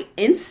my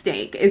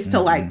instinct is to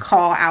like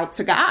call out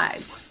to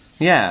God.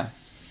 Yeah.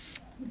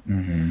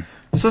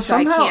 So So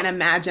I can't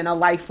imagine a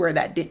life where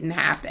that didn't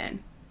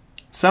happen.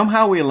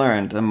 Somehow we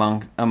learned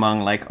among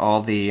like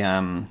all the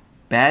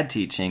bad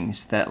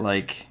teachings that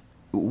like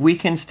we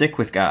can stick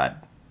with God,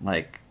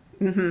 like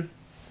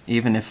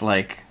even if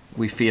like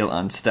we feel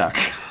unstuck,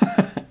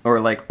 or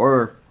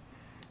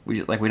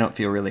we don't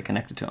feel really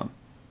connected to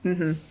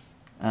Him,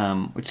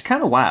 which is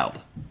kind of wild.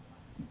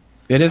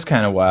 It is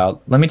kind of wild.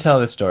 Let me tell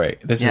this story.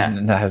 This Yeah. I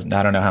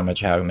don't know how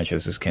much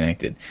this is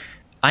connected.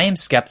 I am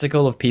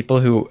skeptical of people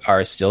who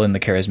are still in the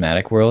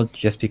charismatic world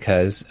just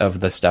because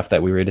of the stuff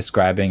that we were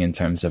describing in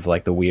terms of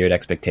like the weird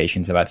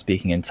expectations about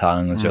speaking in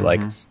tongues or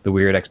like the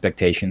weird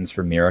expectations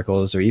for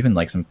miracles or even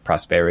like some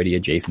prosperity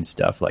adjacent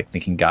stuff like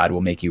thinking God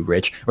will make you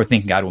rich or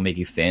thinking God will make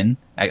you thin.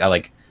 I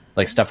like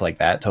stuff like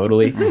that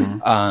totally.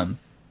 But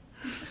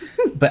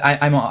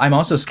I'm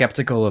also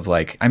skeptical of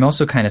like I'm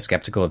also kind of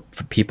skeptical of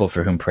people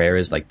for whom prayer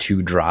is like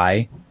too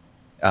dry.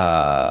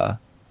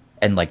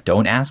 And like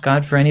don't ask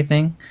God for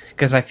anything,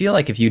 because I feel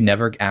like if you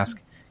never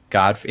ask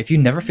God, if you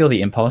never feel the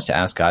impulse to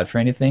ask God for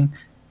anything,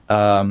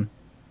 my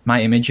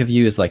image of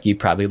you is like you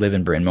probably live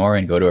in Bryn Mawr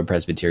and go to a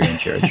Presbyterian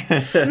church,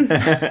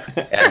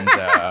 and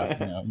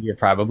you're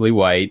probably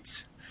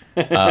white.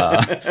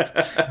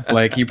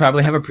 Like you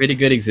probably have a pretty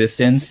good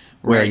existence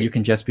where you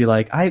can just be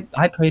like, I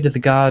pray to the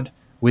God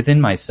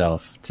within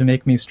myself to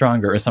make me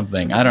stronger or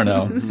something. I don't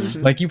know.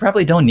 Like you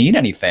probably don't need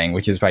anything,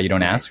 which is why you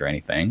don't ask for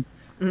anything.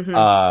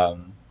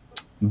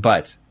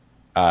 But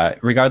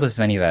regardless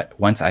of any of that,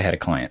 once I had a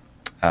client,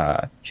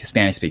 she's a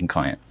Spanish-speaking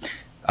client.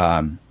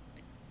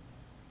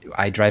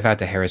 I drive out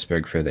to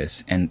Harrisburg for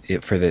this, and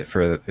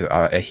for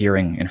a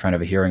hearing in front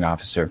of a hearing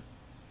officer.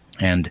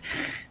 And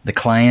the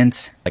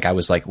client, like I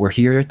was like, we're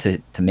here to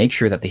make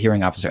sure that the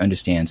hearing officer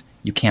understands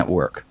you can't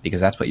work,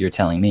 because that's what you're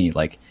telling me.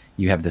 Like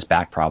you have this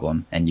back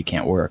problem and you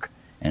can't work,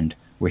 and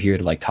we're here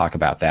to like talk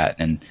about that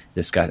and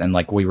discuss. And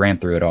like we ran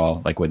through it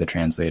all, like with a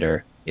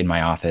translator in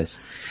my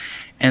office,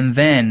 and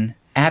then.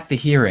 At the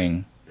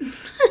hearing,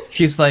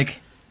 she's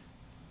like,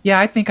 yeah,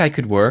 I think I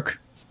could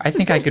work. I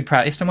think I could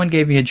if someone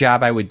gave me a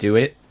job, I would do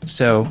it.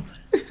 So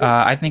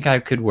I think I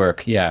could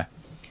work. Yeah.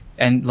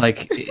 And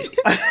like,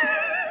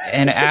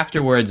 and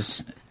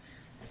afterwards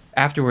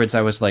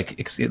I was like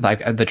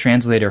the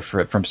translator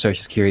from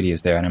Social Security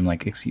is there. And I'm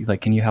like,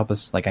 can you help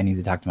us? Like, I need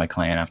to talk to my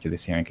client after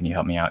this hearing. Can you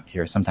help me out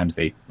here? Sometimes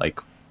they like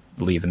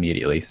leave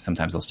immediately.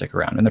 Sometimes they'll stick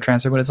around. And the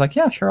translator was like,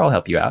 yeah, sure. I'll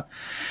help you out.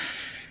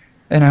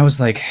 And I was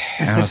like,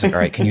 all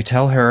right, can you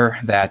tell her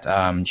that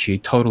she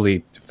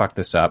totally fucked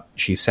this up?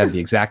 She said the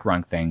exact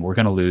wrong thing. We're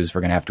going to lose. We're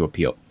going to have to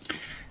appeal.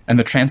 And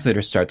the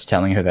translator starts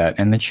telling her that,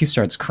 and then she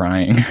starts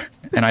crying.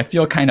 And I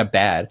feel kind of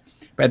bad.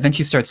 But then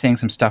she starts saying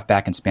some stuff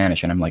back in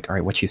Spanish, and I'm like, all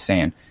right, what's she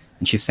saying?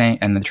 And she's saying,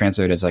 and the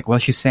translator is like, well,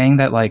 she's saying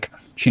that like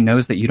she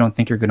knows that you don't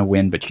think you're going to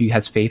win, but she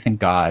has faith in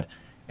God,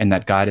 and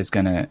that God is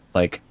going to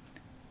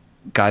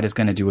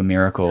do a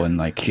miracle, and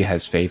like she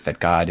has faith that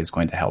God is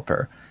going to help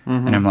her.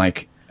 And I'm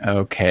like,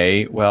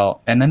 okay,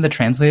 well, and then the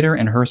translator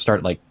and her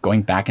start like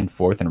going back and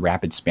forth in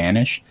rapid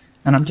Spanish,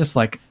 and I'm just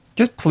like,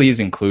 just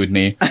please include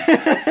me.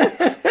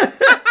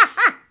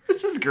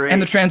 This is great. And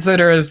the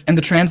translator is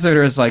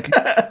like,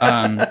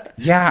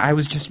 yeah, I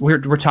was just we're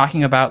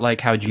talking about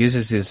like how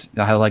Jesus is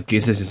the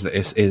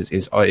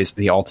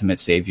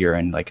ultimate savior,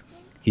 and like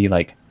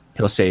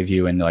he'll save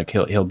you, and like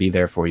he'll be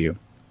there for you.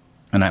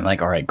 And I'm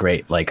like, all right,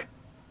 great. Like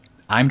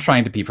I'm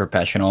trying to be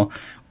professional.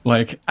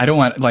 Like, I don't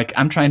want, like,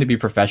 I'm trying to be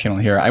professional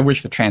here. I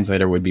wish the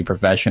translator would be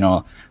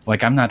professional.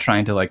 Like, I'm not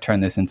trying to, like, turn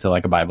this into,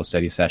 like, a Bible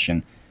study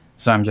session.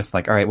 So I'm just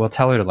like, all right, well,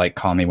 tell her to, like,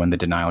 call me when the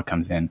denial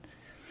comes in.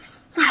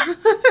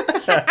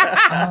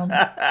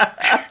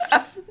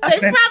 They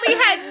probably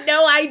had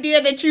no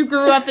idea that you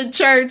grew up in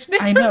church.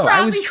 I know.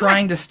 I was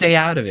trying to stay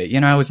out of it.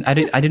 I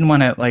didn't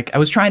want to, like, I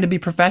was trying to be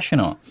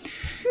professional.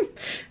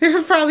 They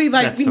were probably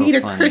like, That's we so need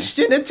a funny.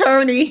 Christian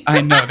attorney.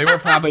 I know. They were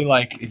probably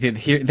like,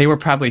 they were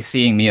probably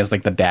seeing me as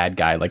like the bad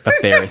guy, like the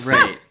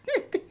Pharisee.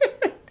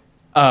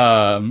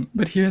 Right.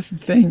 But here's the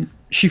thing.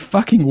 She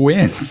fucking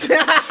wins.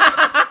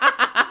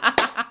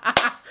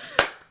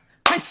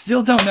 I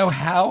still don't know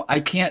how. I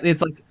can't.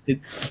 It's like,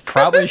 it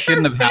probably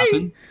shouldn't have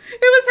happened.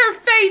 It was her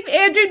faith,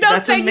 Andrew. Don't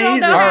That's say you don't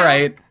know amazing. how. All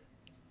right.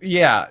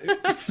 Yeah.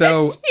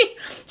 So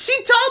she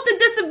told the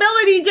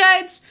disability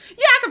judge,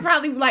 yeah, I could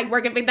probably like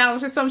work at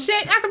McDonald's or some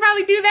shit. I could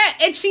probably do that.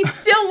 And she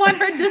still won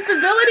her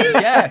disability.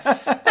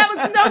 yes. That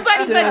was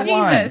nobody but Still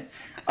won. Jesus.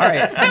 All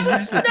right. That was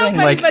Here's the nobody thing,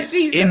 like, but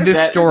Jesus. in this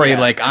That- story, yeah.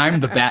 like, I'm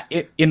the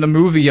bad in the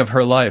movie of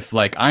her life.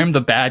 Like, I'm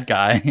the bad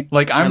guy.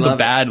 Like, I'm the love it.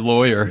 bad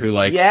lawyer who,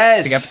 like,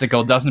 Yes.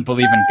 skeptical, doesn't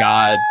believe in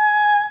God.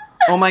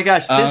 Oh my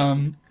gosh, this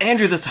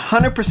Andrew, this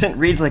 100%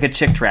 reads like a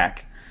chick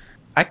track.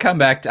 I come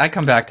back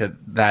to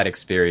that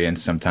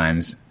experience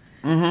sometimes.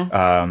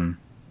 Mm-hmm.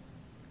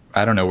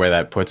 I don't know where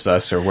that puts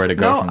us or where to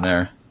go No, from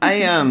there. I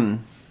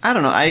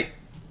don't know.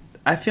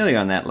 I feel you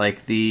on that.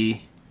 Like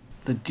the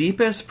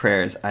deepest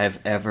prayers I've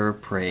ever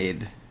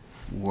prayed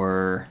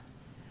were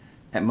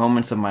at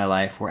moments of my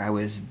life where I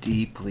was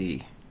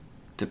deeply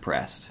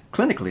depressed,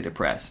 clinically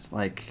depressed,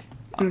 like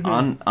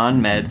on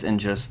meds and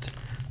just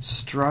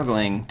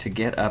struggling to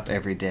get up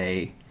every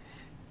day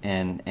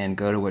and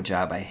go to a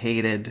job I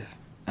hated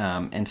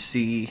and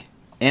see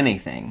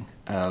anything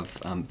of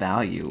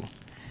value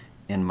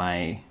in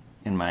my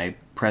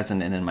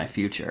present and in my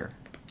future,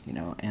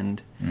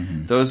 and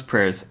those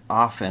prayers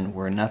often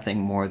were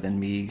nothing more than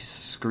me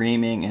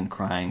screaming and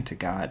crying to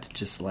God,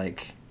 just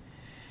like,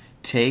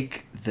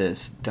 take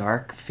this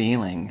dark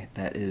feeling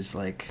that is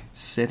like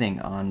sitting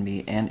on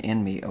me and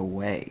in me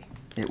away.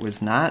 It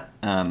was not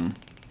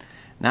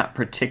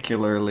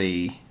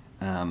particularly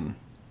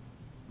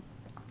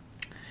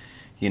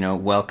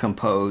well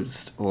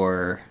composed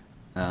or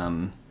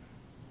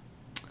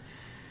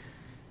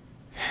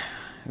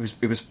it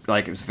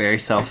was very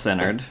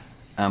self-centered,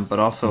 but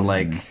also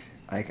like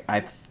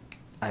I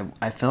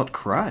felt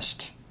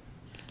crushed,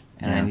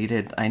 and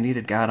I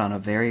needed God on a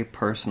very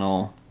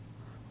personal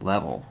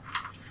level,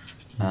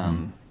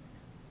 and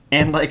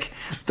like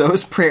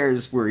those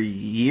prayers were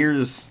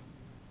years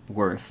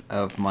worth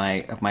of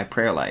my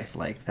prayer life.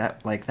 Like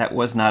that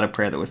was not a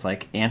prayer that was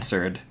like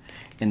answered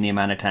in the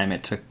amount of time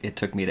it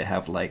took me to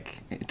have, like,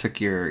 it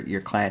took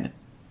your client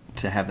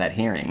to have that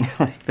hearing.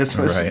 Like this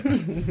was Right.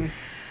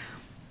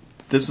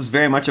 this was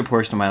very much a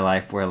portion of my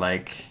life where,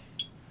 like,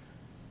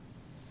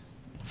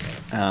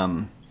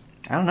 I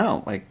don't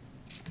know, like,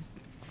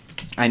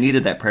 I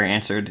needed that prayer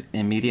answered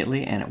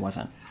immediately, and it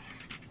wasn't.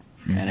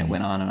 And it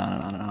went on and on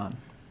and on and on.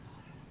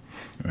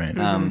 Right.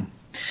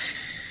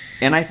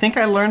 And I think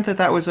I learned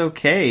that was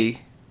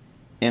okay,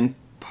 in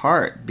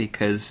part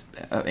because,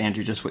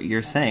 Andrew, just what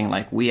you're saying,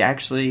 like, we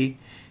actually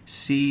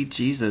see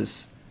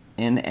Jesus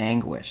in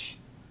anguish,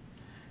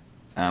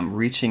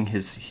 reaching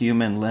his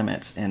human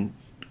limits and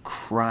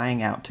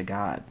crying out to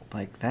God.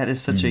 Like, that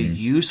is such a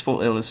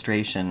useful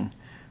illustration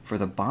for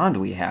the bond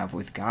we have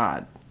with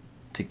God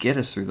to get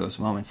us through those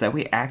moments that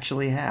we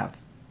actually have.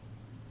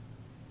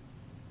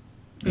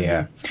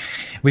 Yeah.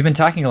 We've been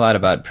talking a lot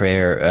about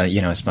prayer,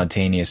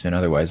 spontaneous and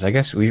otherwise. I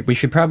guess we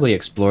should probably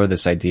explore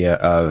this idea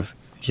of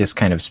just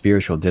kind of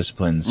spiritual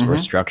disciplines or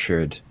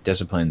structured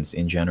disciplines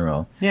in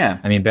general. Yeah.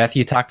 I mean, Beth,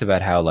 you talked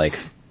about how, like,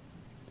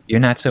 you're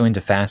not so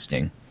into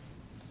fasting.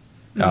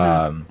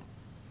 I'll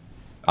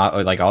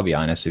be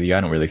honest with you,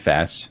 I don't really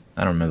fast.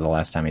 I don't remember the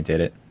last time I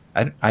did it.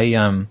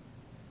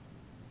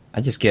 I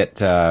just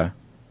get,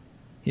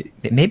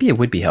 maybe it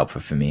would be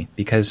helpful for me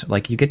because,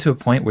 like, you get to a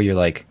point where you're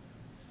like,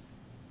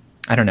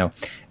 I don't know.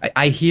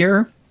 I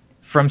hear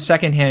from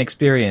secondhand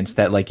experience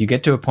that, like, you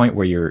get to a point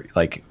where you're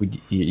like,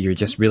 you're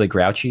just really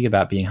grouchy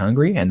about being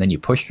hungry, and then you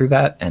push through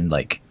that, and,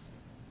 like,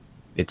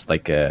 it's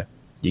like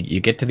you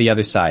get to the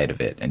other side of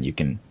it, and you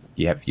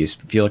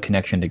feel a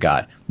connection to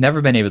God.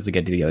 Never been able to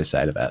get to the other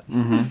side of that.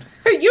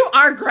 You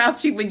are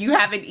grouchy when you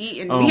haven't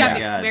eaten. Oh we my have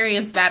God.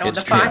 experienced that on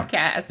It's the true.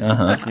 podcast.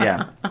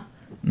 Yeah.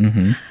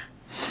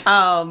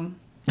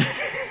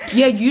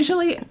 Yeah,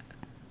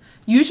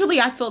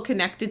 usually I feel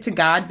connected to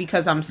God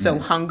because I'm so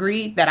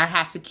hungry that I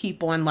have to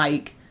keep on,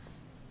 like,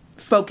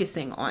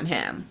 focusing on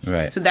him.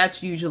 Right. So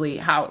that's usually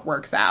how it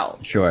works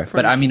out. Sure. for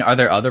But I me. mean, are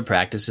there other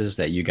practices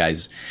that you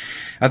guys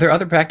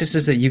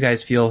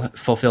feel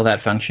fulfill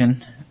that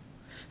function?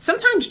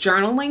 Sometimes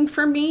journaling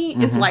for me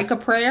is like a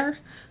prayer.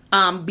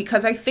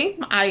 Because I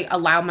think I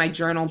allow my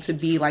journal to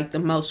be, like, the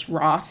most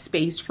raw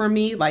space for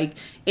me. Like,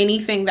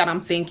 anything that I'm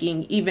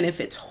thinking, even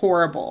if it's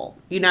horrible,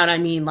 you know what I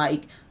mean?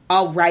 Like,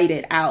 I'll write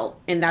it out,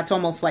 and that's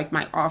almost like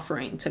my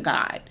offering to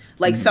God.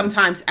 Like,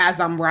 sometimes as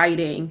I'm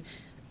writing,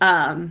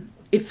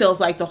 it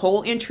feels like the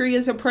whole entry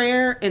is a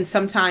prayer, and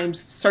sometimes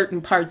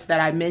certain parts that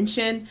I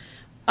mention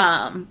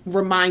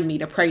remind me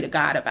to pray to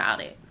God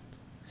about it.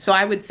 So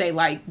I would say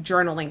like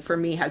journaling for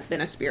me has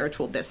been a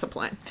spiritual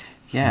discipline.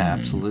 Yeah,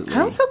 absolutely.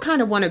 I also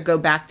kind of want to go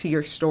back to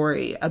your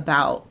story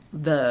about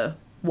the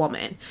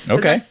woman. Because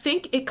Okay. I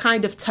think it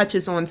kind of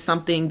touches on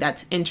something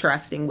that's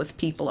interesting with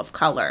people of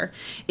color,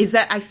 is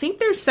that I think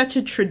there's such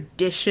a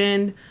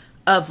tradition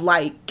of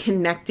like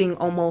connecting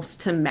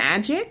almost to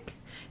magic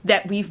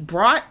that we've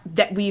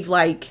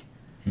like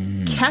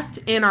kept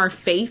in our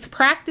faith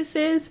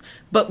practices,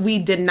 but we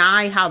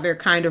deny how they're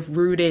kind of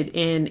rooted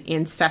in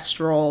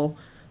ancestral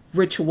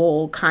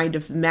ritual kind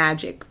of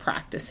magic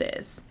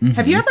practices.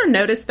 Have you ever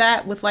noticed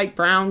that with like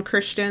brown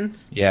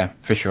Christians? Yeah,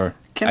 for sure.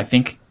 Can- I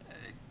think.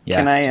 Yeah.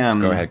 Can I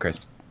go ahead,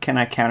 Chris? Can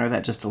I counter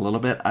that just a little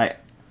bit?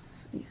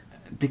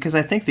 Because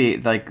I think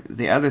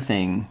the other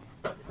thing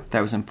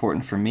that was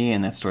important for me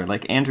in that story,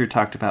 like Andrew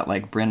talked about,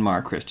 like Bryn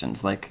Mawr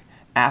Christians, like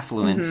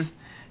affluence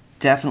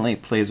definitely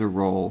plays a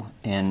role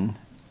in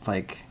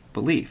like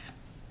belief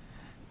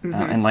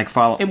and like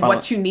follow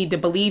What you need to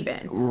believe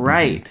in.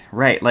 Right.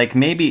 Like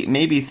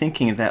maybe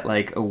thinking that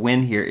like a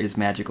win here is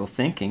magical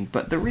thinking,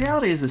 but the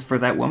reality is for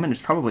that woman,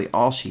 it's probably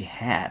all she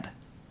had.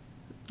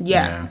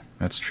 Yeah.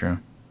 That's true.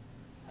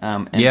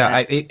 And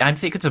I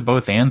think it's a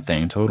both and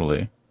thing,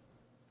 totally.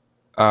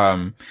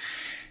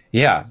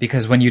 Yeah,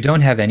 because when you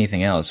don't have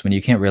anything else, when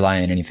you can't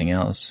rely on anything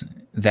else,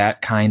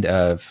 that kind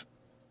of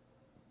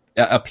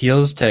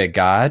appeals to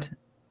God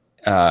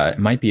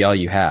might be all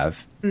you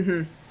have.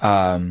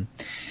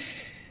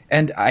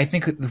 And I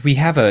think we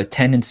have a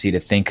tendency to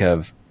think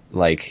of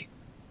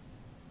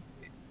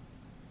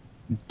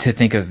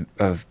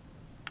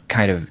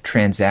kind of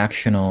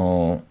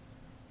transactional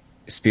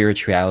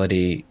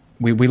spirituality.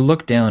 We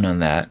look down on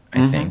that,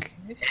 I think.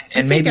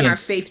 And maybe in our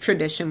faith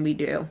tradition we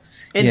do.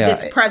 In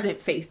this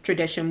present faith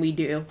tradition we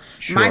do.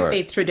 Sure. My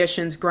faith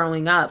traditions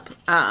growing up,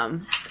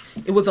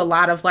 it was a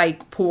lot of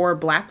like poor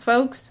Black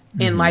folks,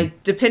 and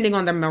like depending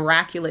on the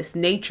miraculous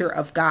nature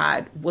of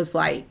God was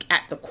like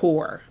at the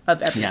core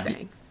of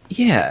everything.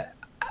 Yeah.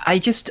 I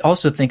just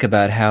also think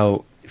about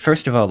how,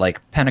 first of all,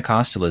 like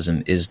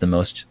Pentecostalism is the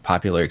most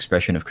popular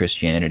expression of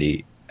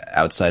Christianity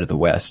outside of the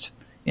West,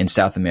 in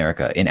South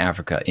America, in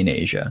Africa, in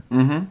Asia.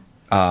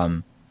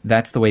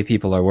 That's the way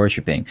people are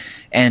worshiping.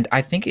 And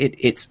I think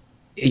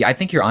I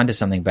think you're onto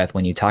something, Beth,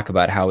 when you talk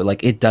about how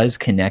like it does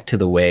connect to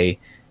the way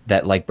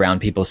that like brown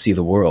people see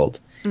the world,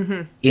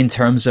 in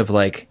terms of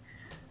like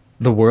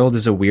the world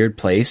is a weird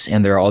place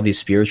and there are all these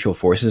spiritual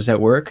forces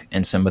at work,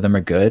 and some of them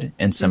are good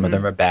and some of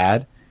them are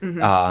bad.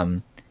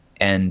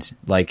 And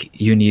like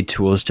you need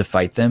tools to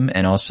fight them,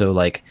 and also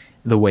like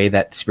the way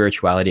that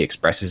spirituality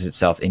expresses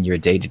itself in your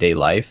day-to-day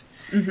life.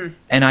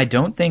 And I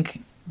don't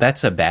think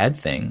that's a bad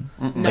thing.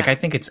 Like I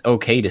think it's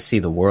okay to see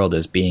the world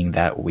as being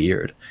that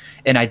weird.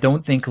 And I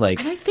don't think like...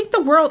 And I think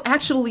the world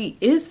actually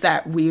is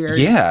that weird.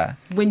 Yeah.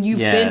 When you've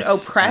been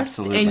oppressed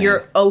and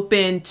you're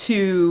open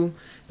to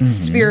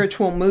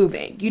spiritual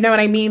moving. You know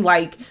what I mean?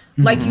 Like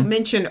you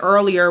mentioned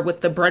earlier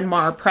with the Bryn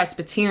Mawr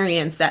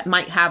Presbyterians that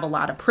might have a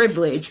lot of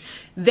privilege,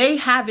 they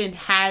haven't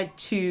had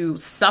to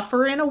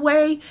suffer in a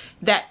way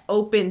that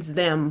opens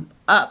them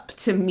up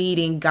to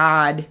meeting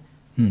God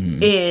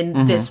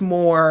in this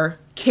more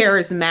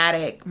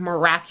charismatic,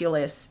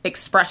 miraculous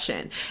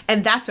expression.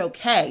 And that's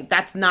okay.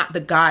 That's not the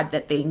God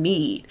that they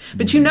need.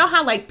 But you know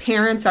how like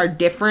parents are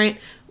different?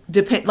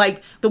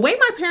 Like the way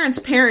my parents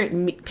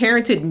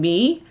parented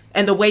me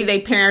and the way they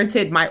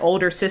parented my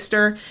older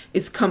sister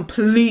is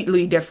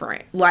completely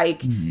different.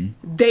 Like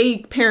they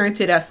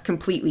parented us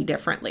completely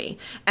differently.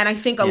 And I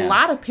think a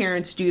lot of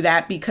parents do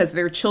that because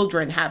their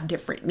children have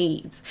different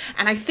needs.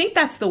 And I think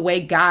that's the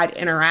way God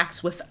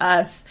interacts with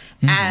us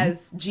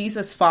as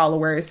Jesus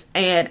followers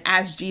and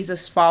as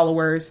Jesus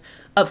followers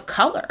of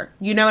color.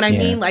 You know what I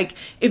mean? Like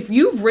if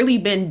you've really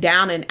been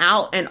down and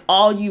out and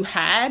all you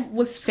had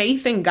was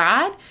faith in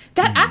God,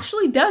 that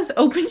actually does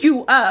open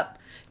you up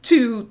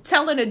to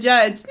telling a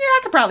judge, yeah, I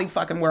could probably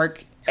fucking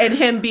work. And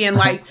him being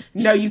like,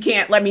 no, you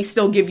can't. Let me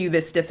still give you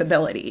this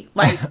disability.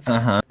 Like,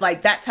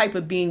 like that type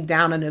of being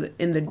down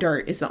in the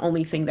dirt is the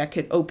only thing that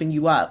could open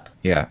you up.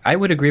 Yeah, I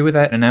would agree with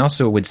that. And I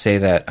also would say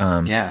that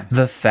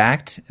the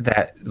fact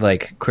that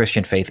like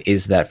Christian faith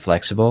is that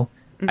flexible,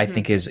 I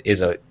think is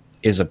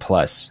a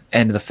plus.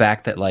 And the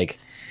fact that like,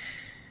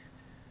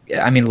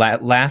 I mean,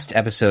 last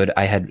episode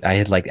I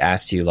had like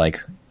asked you like,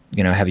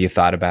 you know, have you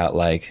thought about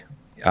like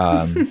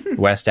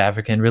West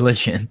African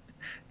religion,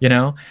 you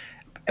know?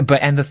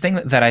 But and the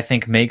thing that I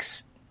think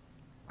makes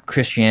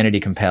Christianity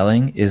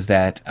compelling is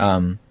that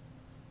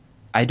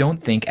I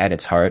don't think at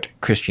its heart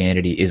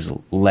Christianity is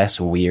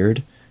less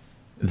weird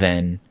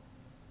than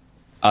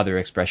other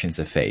expressions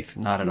of faith.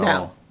 Not at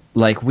all.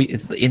 Like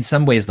in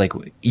some ways, like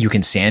you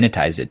can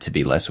sanitize it to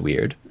be less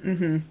weird.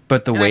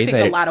 But the way I think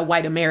that a lot of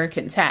white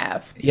Americans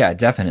have. Yeah,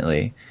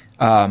 definitely.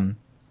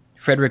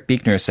 Frederick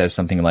Buechner says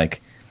something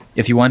like,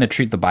 if you want to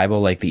treat the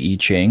Bible like the I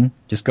Ching,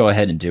 just go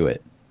ahead and do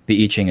it.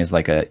 The I Ching is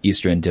like a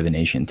Eastern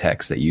divination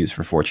text that you use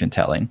for fortune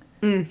telling.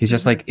 He's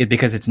just like,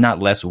 because it's not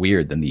less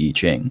weird than the I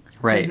Ching.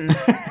 Right.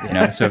 You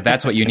know, so if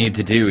that's what you need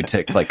to do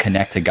to like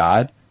connect to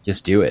God,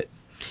 just do it.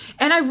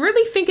 And I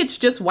really think it's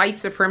just white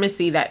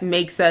supremacy that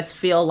makes us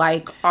feel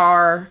like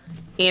our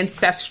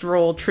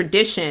ancestral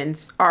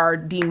traditions are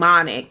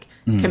demonic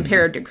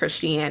compared to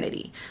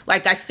Christianity.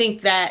 Like, I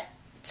think that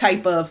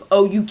type of,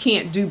 oh, you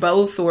can't do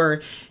both,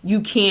 or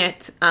you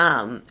can't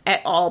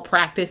at all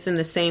practice in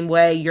the same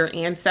way your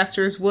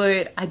ancestors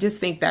would. I just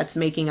think that's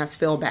making us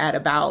feel bad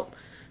about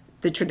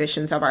the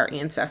traditions of our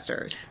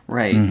ancestors.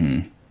 Right.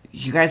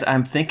 You guys,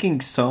 I'm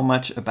thinking so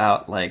much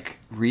about, like,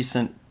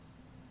 recent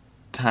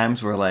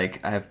times where,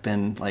 like, I've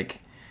been, like,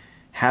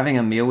 having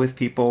a meal with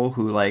people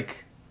who,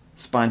 like,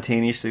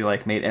 spontaneously,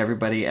 like, made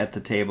everybody at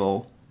the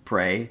table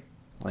pray,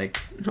 like,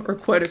 or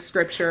quote a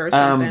scripture or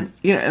something.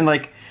 You know, and,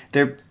 like,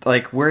 they're,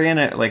 like, we're in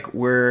a, like,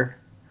 we're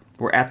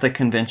at the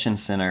convention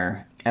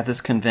center at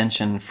this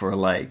convention for,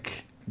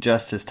 like,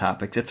 justice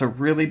topics. It's a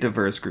really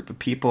diverse group of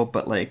people,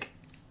 but, like,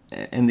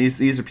 and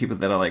these are people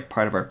that are, like,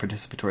 part of our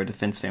participatory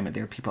defense family.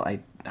 They're people I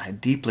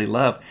deeply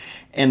love,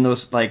 and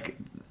those, like,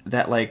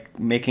 that, like,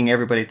 making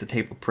everybody at the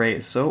table pray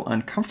is so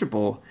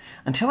uncomfortable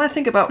until I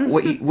think about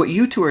what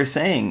you two are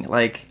saying.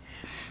 Like,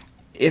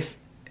 if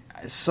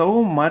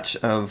so much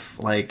of,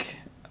 like,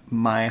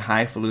 my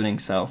highfalutin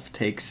self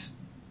takes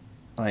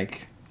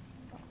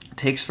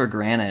for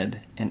granted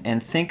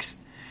and thinks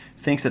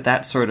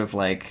that sort of,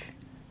 like,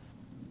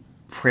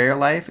 prayer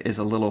life is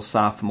a little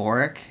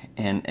sophomoric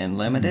and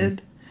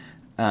limited,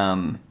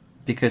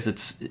 because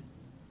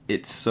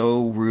it's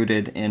so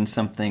rooted in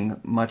something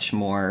much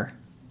more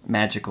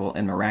magical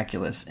and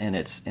miraculous in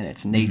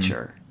its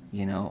nature,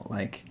 you know,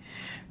 like,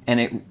 and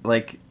it,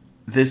 like,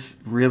 this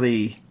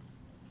really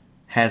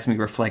has me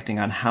reflecting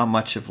on how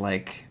much of,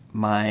 like,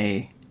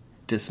 my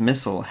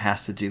dismissal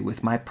has to do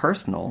with my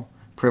personal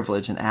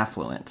privilege and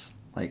affluence.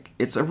 Like,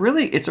 it's a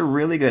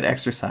really good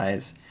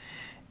exercise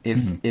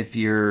if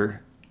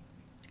you're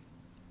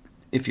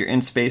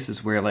in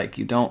spaces where, like,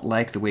 you don't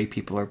like the way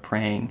people are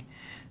praying,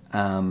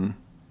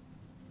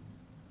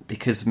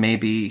 because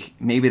maybe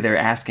they're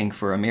asking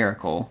for a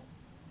miracle.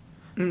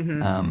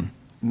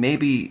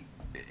 Maybe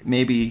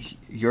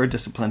your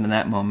discipline in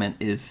that moment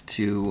is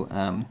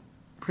to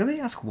really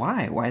ask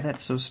why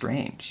that's so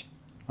strange,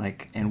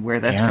 like, and where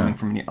that's coming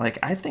from. Like,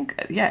 I think,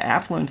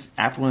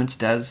 affluence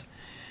does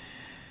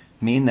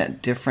mean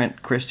that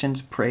different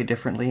Christians pray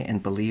differently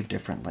and believe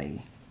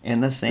differently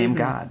in the same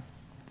God.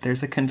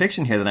 There's a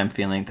conviction here that I'm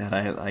feeling that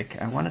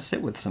I want to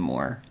sit with some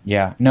more.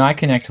 Yeah. No, I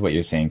connect to what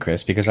you're saying,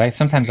 Chris, because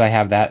sometimes I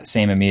have that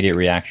same immediate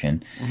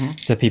reaction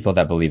to people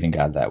that believe in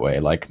God that way.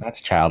 Like, that's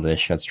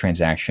childish, that's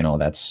transactional,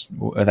 that's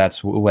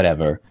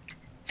whatever.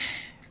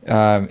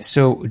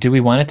 So do we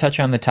want to touch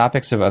on the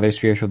topics of other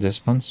spiritual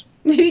disciplines?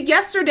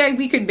 Yesterday,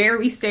 we could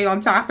barely stay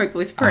on topic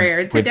with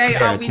prayer. Today,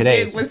 all we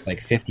did was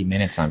like 50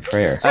 minutes on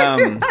prayer.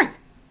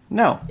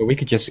 No. But we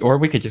could just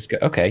go,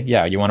 okay,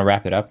 yeah, you want to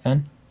wrap it up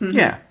then?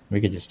 Yeah. We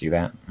could just do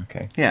that.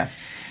 Okay. Yeah.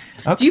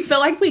 Okay. Do you feel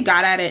like we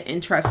got at an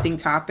interesting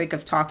topic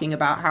of talking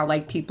about how,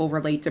 like, people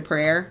relate to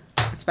prayer,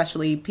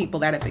 especially people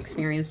that have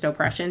experienced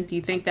oppression? Do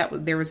you think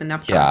that there was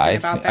enough content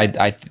about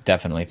that? I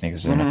definitely think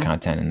there's enough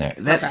content in there.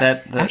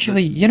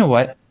 Actually, you know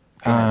what?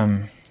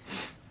 Can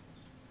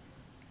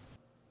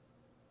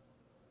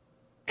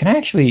I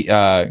actually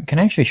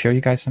show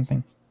you guys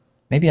something?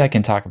 Maybe I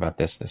can talk about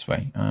this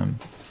way.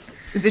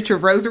 Is it your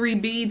rosary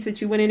beads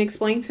that you went and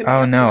explained to me?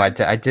 Oh no, I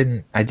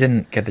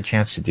didn't get the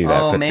chance to do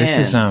that. Oh, but man. This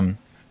is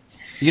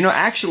You know,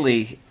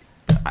 actually,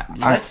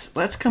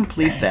 let's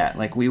complete that.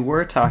 Like, we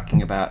were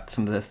talking about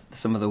some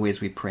of the ways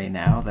we pray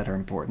now that are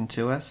important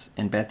to us,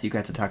 and Beth, you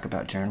got to talk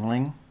about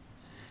journaling.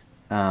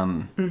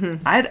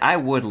 I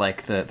would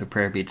like the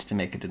prayer beads to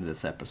make it into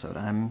this episode.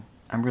 I'm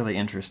really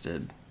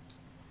interested.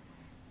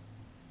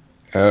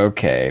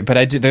 Okay,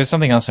 but there's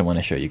something else I want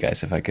to show you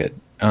guys if I could.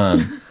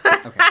 Okay.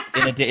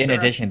 In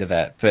addition to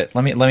that, but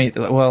let me.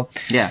 Well,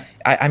 yeah.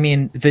 I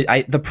mean,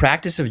 the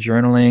practice of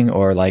journaling,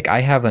 or, like,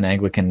 I have an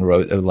Anglican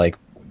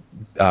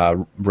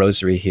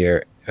rosary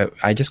here.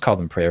 I just call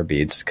them prayer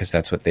beads because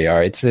that's what they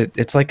are. It's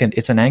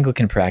an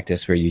Anglican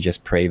practice where you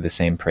just pray the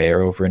same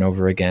prayer over and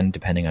over again,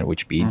 depending on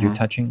which bead you're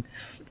touching.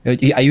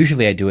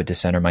 I do it to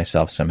center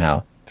myself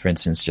somehow. For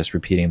instance, just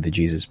repeating the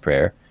Jesus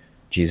prayer,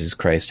 Jesus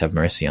Christ, have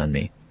mercy on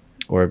me,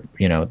 or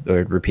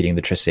or repeating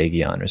the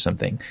Trisagion or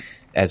something,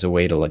 as a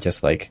way to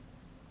just, like,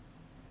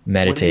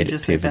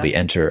 meditatively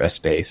enter a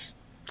space.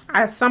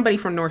 Somebody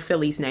from North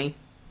Philly's name.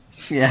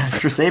 Yeah,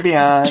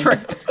 Trisagion.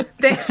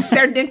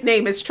 Their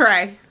nickname is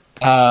Trey.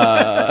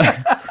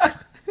 The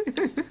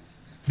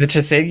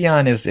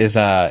Trisagion is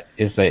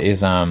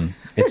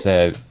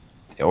a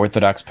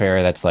Orthodox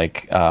prayer that's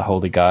like,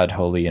 Holy God,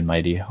 holy and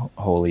mighty,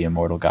 holy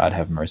immortal God,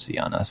 have mercy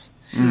on us.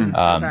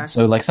 Okay.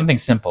 So, like, something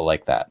simple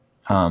like that.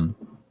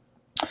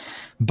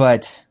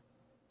 But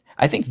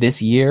I think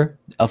this year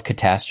of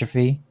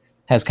catastrophe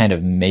has kind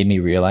of made me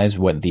realize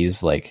what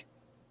these, like,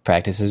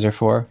 practices are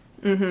for.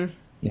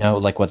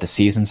 Like what the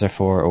seasons are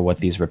for, or what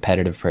these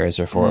repetitive prayers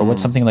are for, or what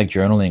something like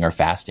journaling or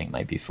fasting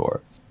might be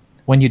for.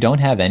 When you don't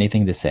have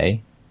anything to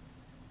say,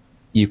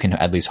 you can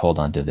at least hold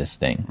on to this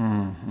thing.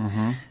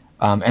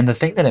 And the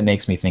thing that it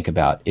makes me think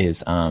about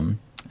is, and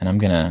I'm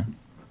gonna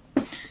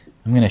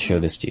I'm going to show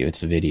this to you.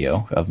 It's a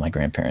video of my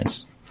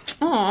grandparents.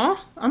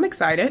 Aw, I'm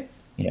excited.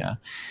 Yeah.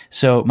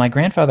 So my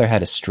grandfather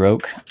had a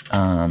stroke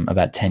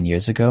about 10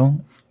 years ago.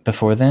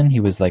 Before then, he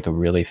was like a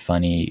really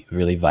funny,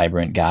 really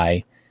vibrant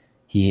guy.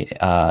 He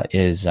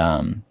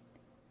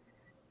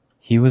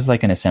he was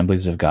like an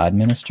Assemblies of God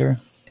minister.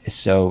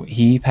 So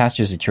he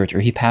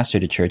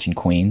pastored a church in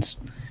Queens,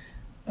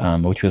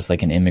 which was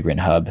like an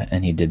immigrant hub,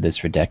 and he did this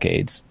for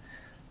decades.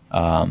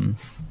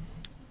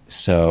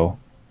 So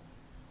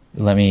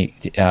let me,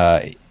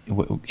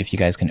 if you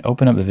guys can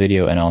open up the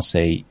video, and I'll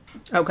say,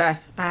 Okay,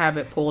 I have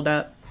it pulled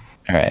up.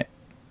 all right,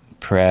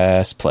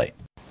 press play.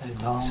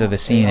 So the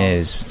scene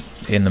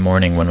is in the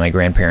morning when my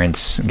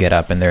grandparents get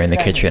up and they're in the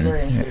kitchen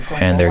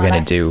and they're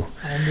going to do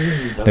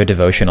their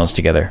devotionals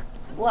together.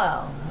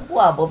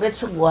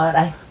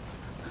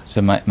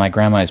 So my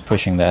grandma is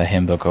pushing the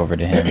hymn book over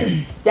to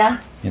him.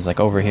 He's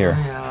like, over here.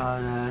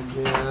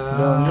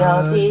 荣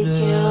耀的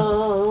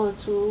救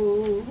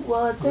主，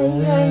我真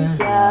愿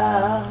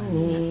想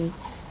你，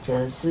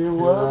这是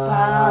我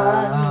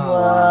盼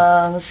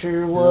望，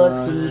是我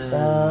祈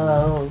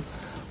祷，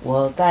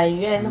我甘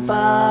愿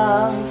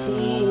放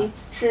弃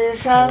世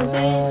上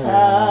的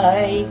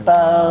财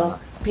宝，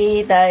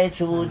披戴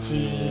主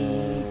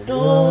基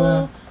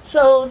督，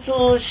守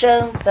住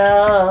圣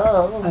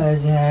道。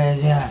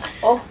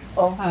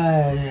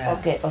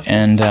Okay.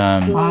 And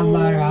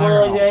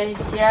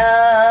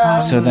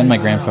so then my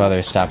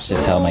grandfather stops to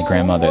tell my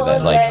grandmother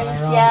that like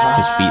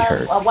his feet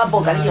hurt.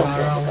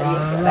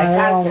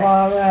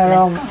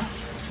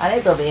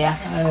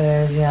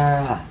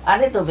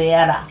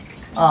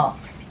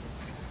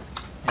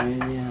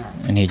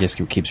 And he just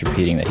keeps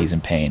repeating that he's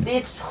in pain.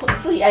 And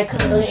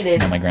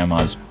my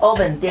grandma's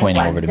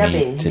pointing over to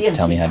me to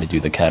tell me how to do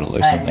the kettle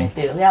or something.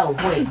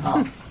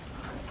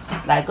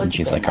 And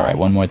she's like, all right,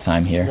 one more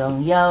time here.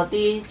 She's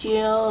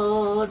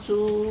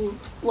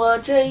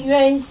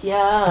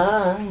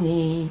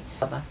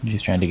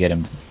trying to get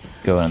him to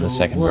go on the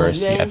second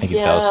verse. I think he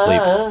fell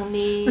asleep.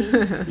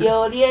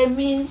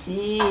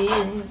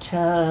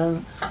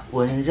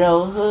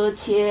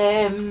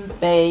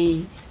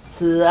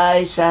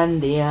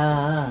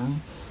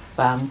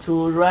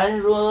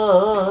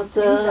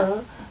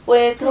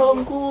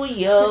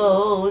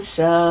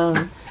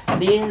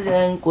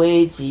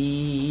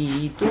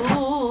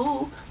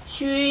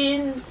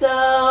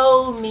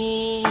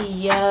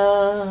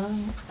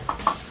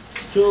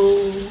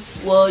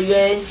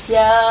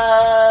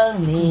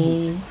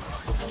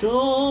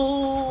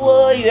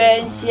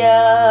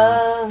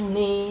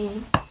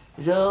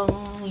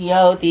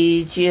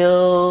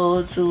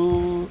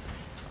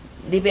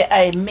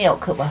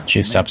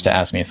 She stops to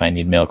ask me if I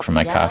need milk for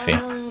my coffee.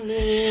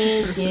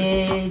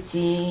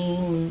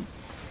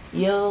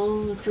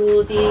 有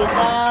主的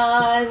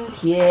甘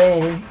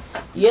甜，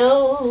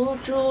有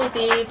主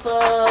的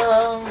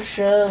丰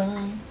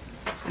盛，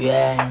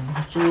愿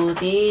主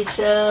的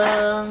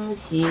圣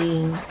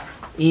心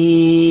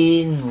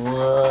引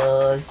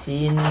我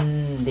心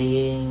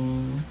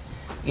灵，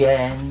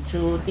愿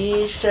主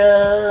的圣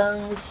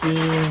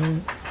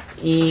心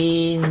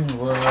引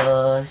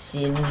我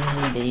心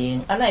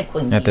灵。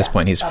At this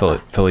point, he's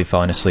fully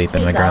fallen asleep,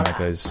 and my grandma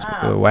goes,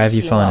 "Why have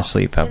you fallen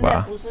asleep,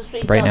 Papa?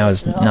 Right now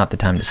is not the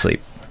time to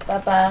sleep."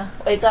 Papa,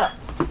 wake up.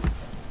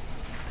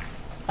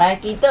 来，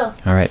祈祷。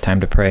 All right, time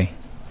to pray.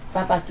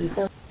 爸爸祈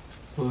祷。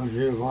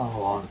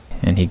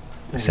 And he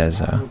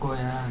says,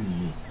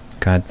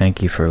 God,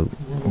 thank you for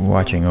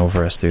watching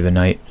over us through the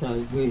night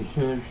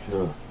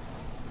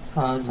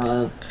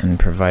and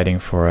providing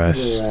for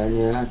us.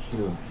 At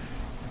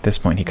this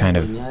point, he kind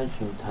of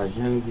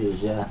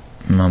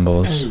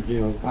mumbles,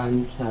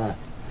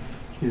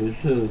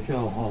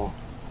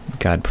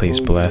 God, please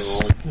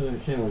bless. In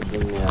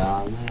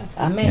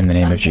the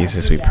name of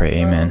Jesus, we pray,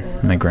 amen.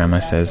 My grandma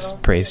says,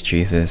 praise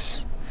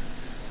Jesus.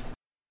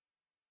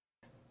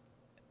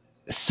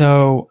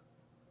 So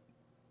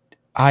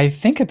I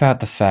think about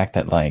the fact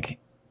that, like,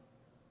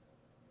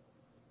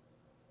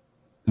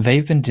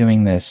 they've been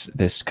doing this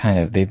kind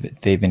of,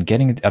 they've been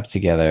getting up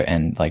together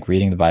and, like,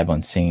 reading the Bible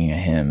and singing a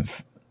hymn,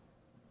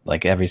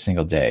 like, every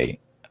single day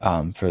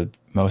for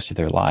most of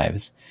their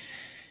lives.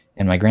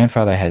 And my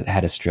grandfather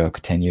had a stroke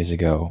 10 years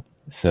ago,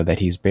 so that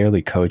he's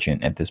barely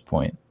cogent at this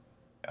point.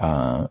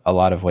 A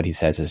lot of what he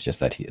says is just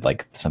that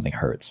something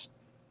hurts.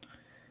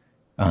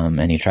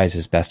 And he tries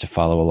his best to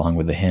follow along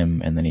with the hymn,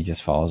 and then he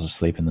just falls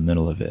asleep in the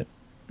middle of it.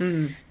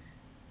 Mm.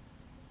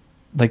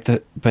 But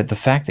the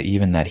fact that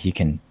even that he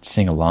can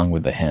sing along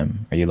with the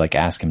hymn, or you like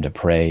ask him to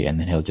pray, and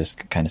then he'll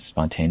just kind of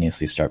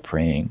spontaneously start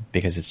praying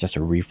because it's just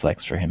a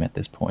reflex for him at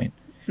this point.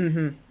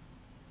 Mm-hmm.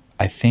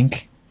 I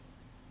think,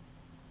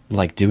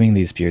 like, doing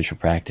these spiritual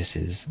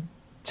practices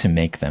to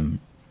make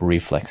them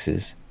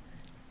reflexes,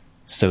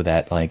 so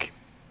that, like,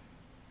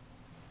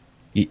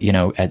 you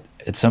know, at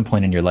some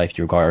point in your life,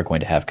 you are going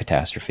to have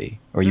catastrophe,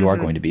 or you are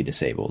going to be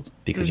disabled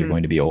because you're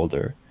going to be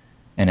older.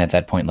 And at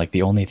that point, like,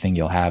 the only thing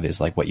you'll have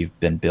is, like, what you've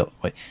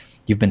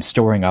been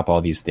storing up all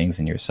these things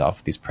in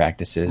yourself, these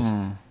practices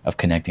of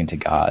connecting to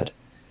God.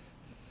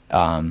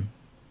 And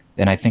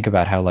And I think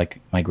about how like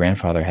my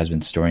grandfather has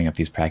been storing up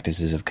these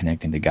practices of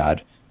connecting to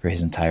God for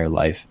his entire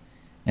life.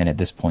 And at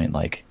this point,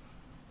 like,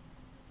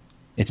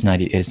 it's not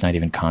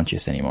even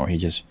conscious anymore. He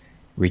just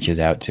reaches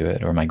out to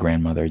it. Or my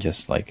grandmother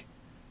just like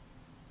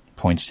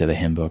points to the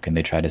hymn book and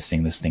they try to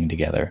sing this thing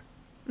together.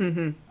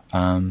 And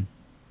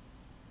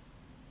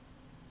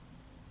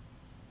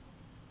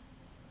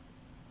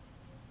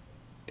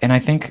I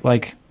think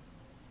like,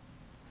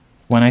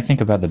 when I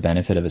think about the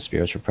benefit of a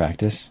spiritual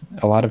practice,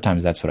 a lot of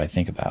times that's what I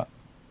think about.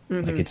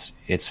 Like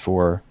it's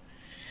for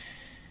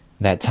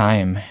that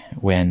time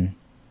when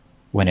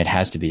it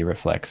has to be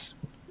reflex,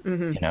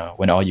 you know,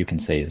 when all you can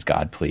say is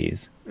God,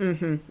 please.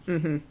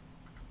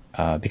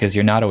 Because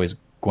you're not always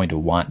going to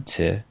want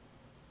to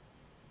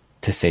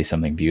say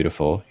something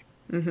beautiful.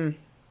 You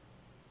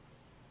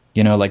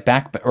know, like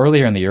back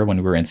earlier in the year when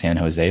we were in San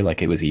Jose,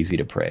 like it was easy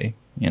to pray,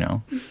 you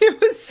know. It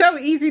was so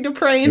easy to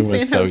pray in San Jose.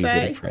 It was so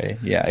easy to pray.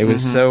 Yeah, it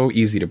was so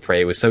easy to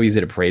pray. It was so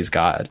easy to praise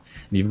God.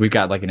 We've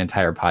got like an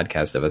entire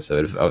podcast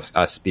episode of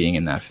us being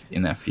in that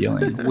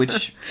feeling.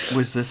 Which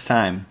was this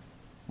time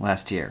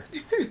last year.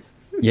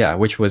 Yeah,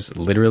 which was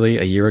literally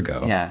a year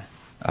ago. Yeah.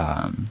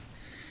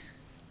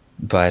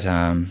 But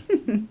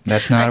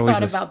that's not always. I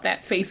thought about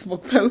that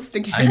Facebook post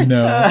again. I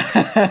know.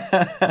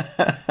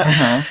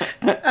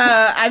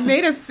 I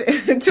made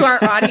to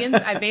our audience.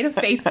 I made a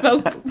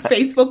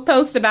Facebook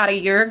post about a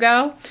year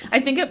ago. I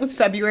think it was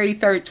February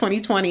 3rd,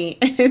 2020,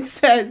 and it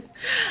says,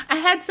 "I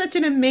had such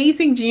an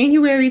amazing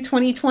January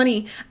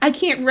 2020. I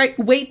can't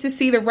wait to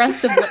see the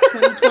rest of what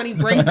 2020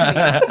 brings me."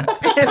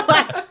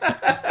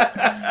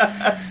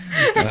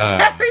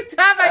 And every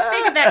time I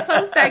think of that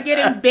post, I get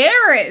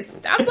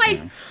embarrassed. I'm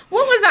like,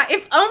 what was I?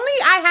 If only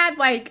I had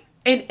like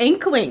an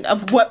inkling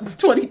of what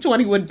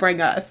 2020 would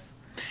bring us.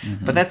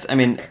 But that's, I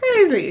mean,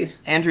 crazy.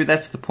 Andrew,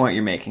 that's the point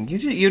you're making.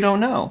 You don't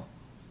know.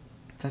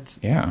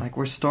 That's like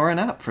we're storing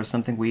up for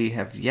something we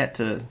have yet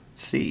to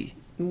see.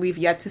 We've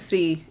yet to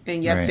see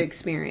and yet to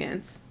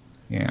experience.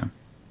 Yeah.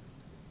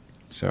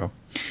 So,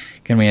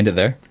 can we end it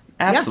there?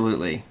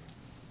 Absolutely. Yeah.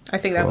 I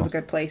think that was a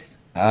good place.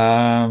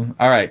 All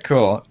right,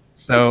 cool.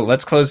 So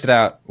let's close it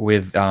out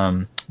with,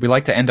 we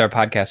like to end our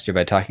podcast here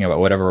by talking about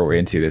whatever we're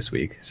into this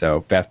week.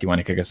 So Beth, do you want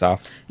to kick us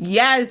off?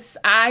 Yes,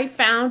 I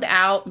found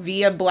out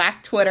via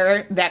Black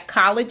Twitter that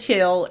College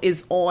Hill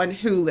is on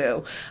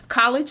Hulu.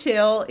 College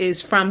Hill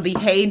is from the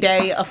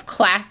heyday of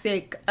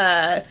classic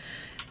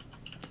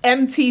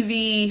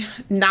MTV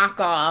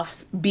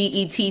knockoffs,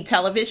 BET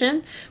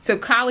television. So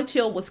College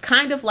Hill was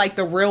kind of like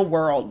The Real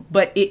World,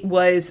 but it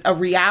was a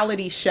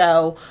reality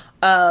show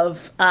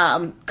of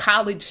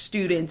college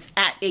students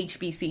at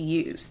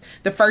HBCUs.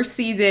 The first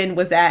season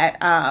was at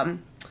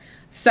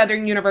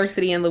Southern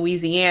University in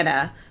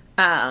Louisiana,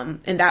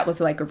 and that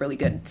was like a really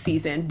good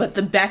season. But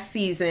the best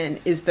season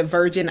is the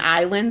Virgin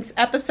Islands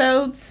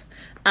episodes.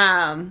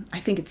 I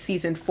think it's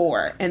season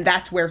 4, and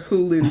that's where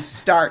Hulu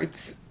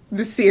starts.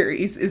 The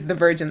series is the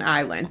Virgin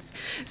Islands.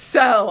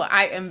 So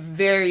I am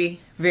very,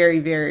 very,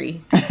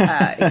 very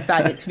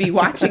excited to be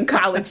watching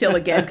College Hill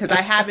again, because I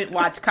haven't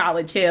watched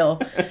College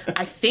Hill,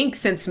 I think,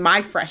 since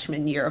my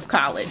freshman year of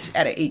college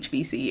at a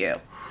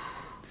HBCU.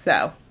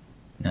 So.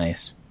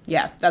 Nice.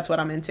 Yeah, that's what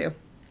I'm into.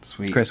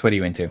 Sweet. Chris, what are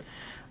you into?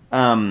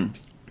 One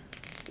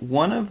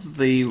of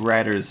the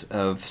writers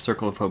of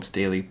Circle of Hope's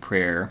Daily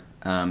Prayer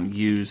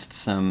used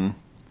some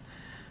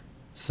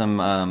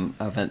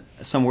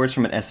words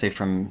from an essay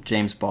from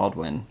James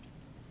Baldwin,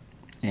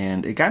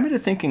 and it got me to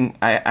thinking.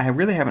 I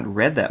really haven't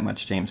read that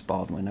much James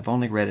Baldwin. I've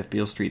only read If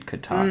Beale Street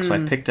Could Talk. So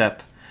I picked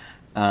up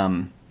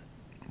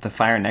The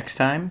Fire Next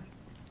Time.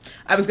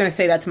 I was going to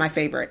say that's my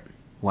favorite.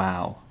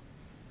 Wow,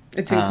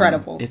 it's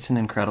incredible. It's an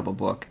incredible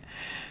book.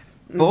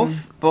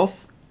 Both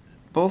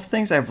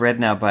things I've read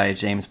now by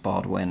James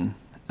Baldwin.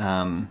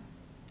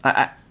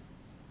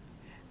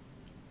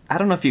 I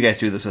don't know if you guys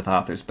do this with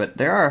authors, but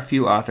there are a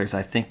few authors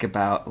I think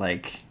about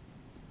like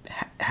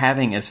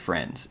having as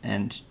friends,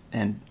 and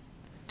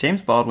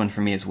James Baldwin for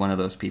me is one of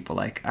those people.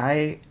 Like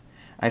I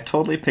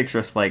totally picture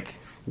us like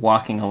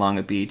walking along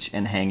a beach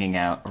and hanging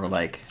out, or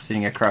like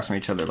sitting across from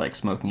each other, like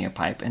smoking a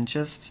pipe and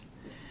just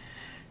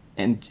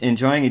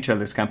enjoying each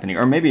other's company,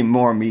 or maybe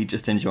more me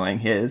just enjoying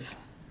his.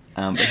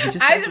 But he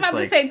just I was about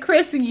to say,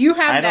 Chris, you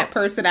have that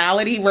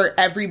personality where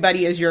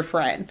everybody is your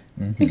friend.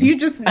 Mm-hmm. You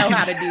just know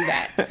how to do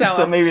that.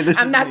 So maybe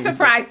I'm not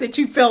surprised that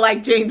you feel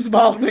like James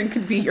Baldwin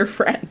could be your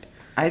friend.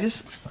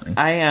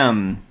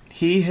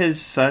 He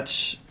has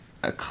such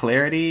a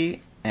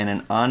clarity and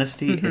an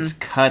honesty. Mm-hmm. It's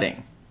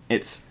cutting.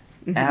 It's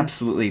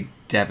absolutely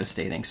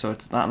devastating. So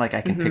it's not like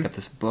I can pick up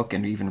this book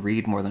and even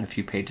read more than a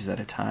few pages at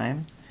a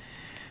time.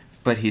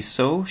 But he's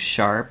so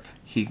sharp.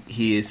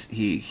 He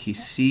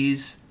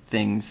sees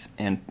things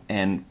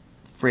and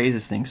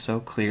phrases things so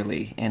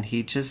clearly, and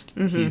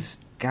he's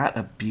got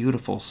a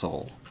beautiful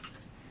soul.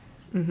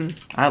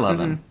 I love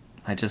him.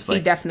 I just like,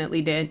 he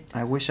definitely did.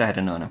 I wish I had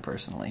known him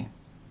personally.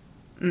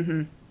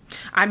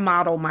 I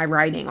model my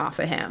writing off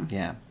of him.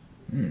 Yeah.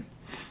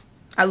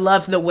 I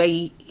love the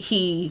way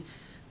he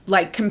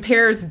like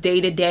compares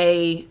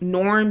day-to-day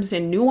norms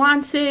and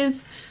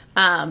nuances,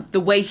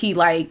 the way he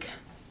like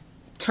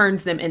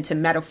turns them into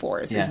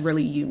metaphors Yes. is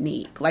really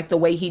unique. Like the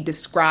way he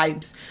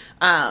describes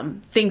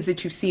things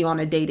that you see on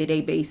a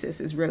day-to-day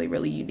basis is really,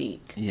 really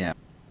unique. Yeah.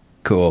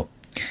 Cool.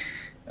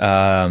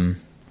 I'm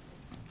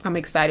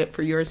excited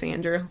for yours,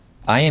 Andrew.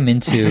 I am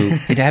into.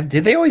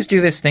 Did they always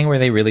do this thing where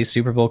they release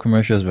Super Bowl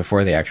commercials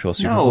before the actual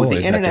Super Bowl? No, or the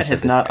is that internet just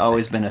has a- not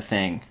always been a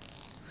thing.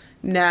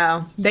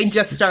 No, they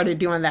just started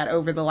doing that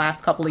over the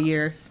last couple of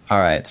years. All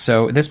right,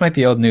 so this might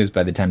be old news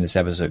by the time this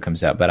episode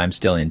comes out, but I'm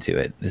still into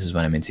it. This is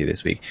what I'm into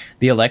this week.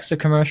 The Alexa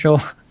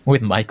commercial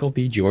with Michael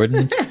B.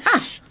 Jordan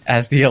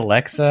as the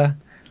Alexa.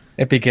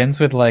 It begins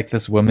with like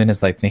this woman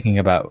is like thinking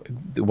about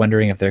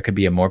wondering if there could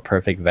be a more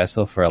perfect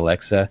vessel for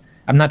Alexa.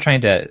 I'm not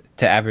trying to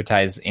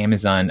advertise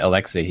Amazon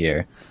Alexa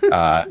here,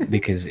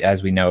 because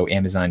as we know,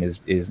 Amazon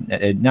is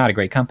not a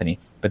great company.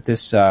 But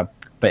this, but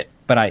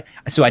I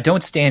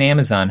don't stan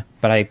Amazon,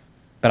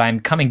 but I'm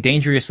coming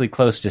dangerously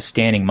close to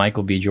standing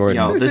Michael B. Jordan.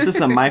 Yo, this is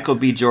a Michael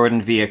B.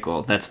 Jordan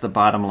vehicle. That's the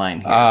bottom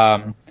line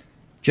here.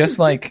 Just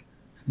like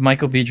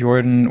Michael B.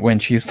 Jordan when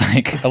she's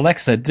like,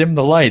 Alexa, dim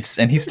the lights,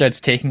 and he starts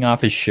taking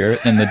off his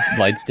shirt and the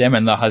lights dim,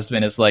 and the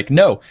husband is like,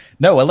 no,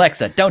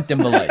 Alexa, don't dim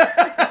the lights.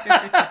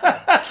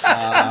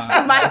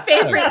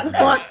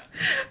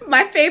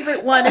 My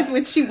favorite one is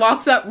when she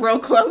walks up real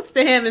close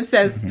to him and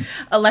says,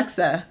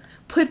 Alexa,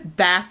 put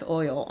bath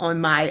oil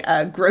on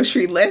my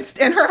grocery list.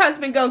 And her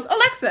husband goes,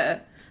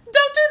 Alexa,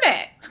 don't do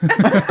that.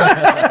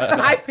 That's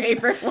my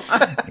favorite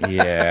one.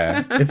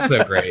 Yeah, it's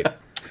so great.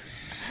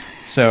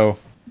 So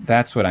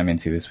that's what I'm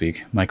into this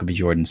week. Michael B.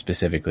 Jordan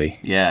specifically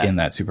in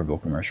that Super Bowl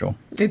commercial.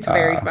 It's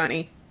very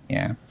funny.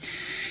 Yeah.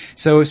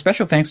 So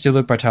special thanks to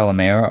Luke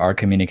Bartolomeo, our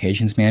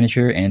communications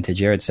manager, and to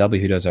Jared Selby,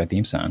 who does our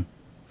theme song.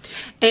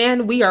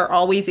 And we are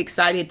always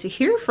excited to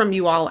hear from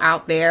you all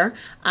out there.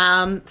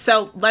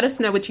 So let us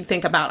know what you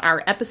think about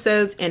our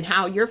episodes and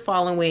how you're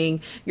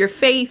following your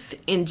faith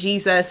in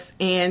Jesus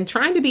and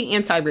trying to be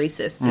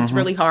anti-racist. It's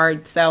really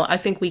hard. So I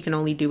think we can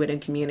only do it in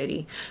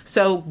community.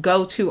 So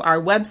go to our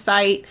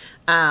website,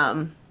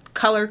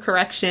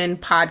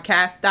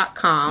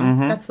 colorcorrectionpodcast.com.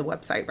 That's the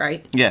website,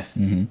 right? Yes.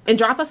 Mm-hmm. And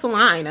drop us a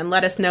line and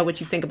let us know what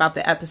you think about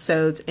the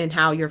episodes and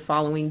how you're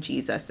following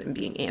Jesus and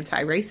being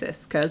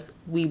anti-racist, because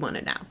we want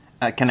to know.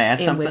 Can I add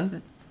And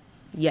something?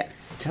 Yes.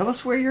 Tell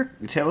us where you're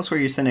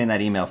sending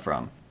that email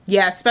from.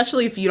 Yeah,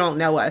 especially if you don't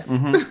know us.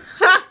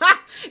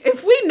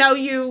 If we know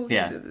you,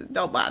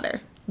 don't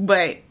bother.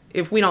 But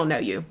if we don't know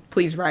you,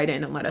 please write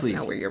in and let us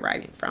know where you're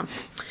writing from.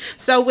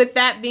 So with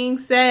that being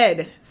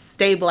said,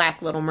 stay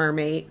black, Little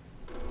Mermaid.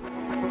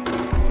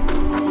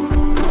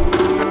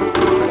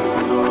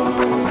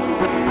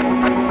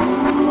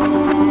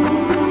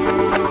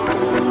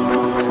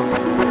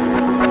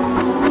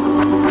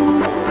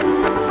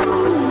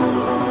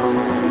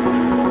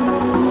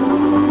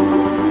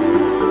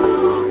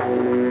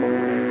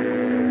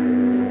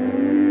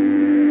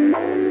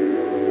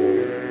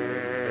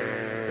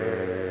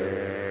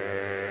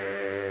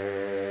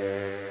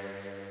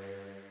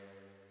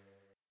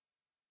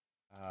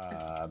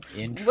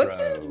 Intro.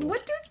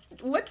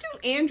 What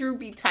do Andrew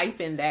be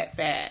typing that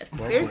fast?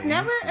 There's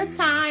never a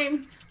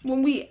time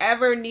when we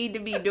ever need to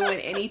be doing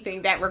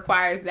anything that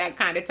requires that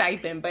kind of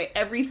typing, but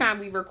every time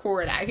we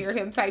record, I hear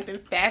him typing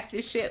fast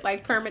as shit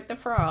like Kermit the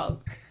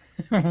Frog.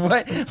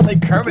 What?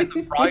 Like Kermit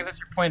the Frog? That's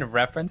your point of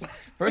reference?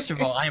 First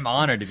of all, I am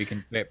honored to be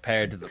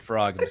compared to the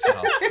frog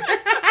himself.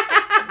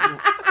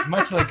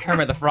 Much like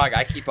Kermit the Frog,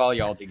 I keep all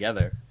y'all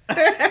together.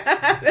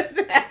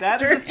 That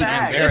is a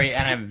fact.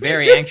 And I'm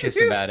very anxious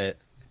about it.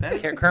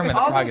 Kermit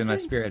the Frog is my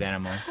spirit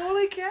animal.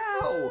 Holy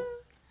cow!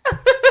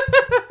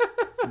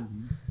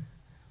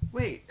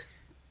 Wait.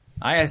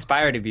 I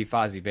aspire to be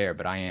Fozzie Bear,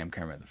 but I am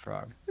Kermit the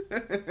Frog.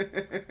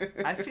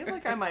 I feel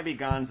like I might be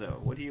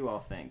Gonzo. What do you all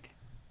think?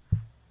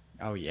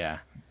 Oh, yeah.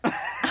 I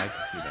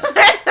can see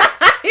that.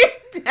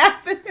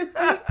 Definitely.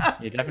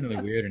 You're definitely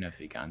weird enough to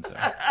be Gonzo.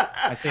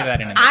 I say that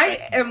in an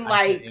I am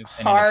like in an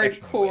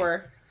affectionate way.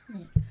 hardcore.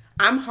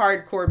 I'm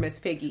hardcore Miss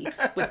Piggy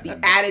with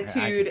the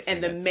attitude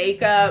and the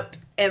makeup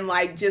and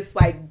like just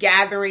like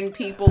gathering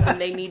people when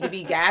they need to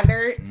be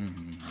gathered.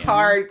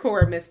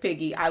 Hardcore Miss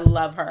Piggy. I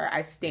love her.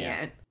 I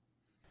stand.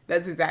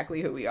 That's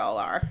exactly who we all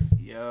are.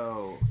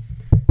 Yo.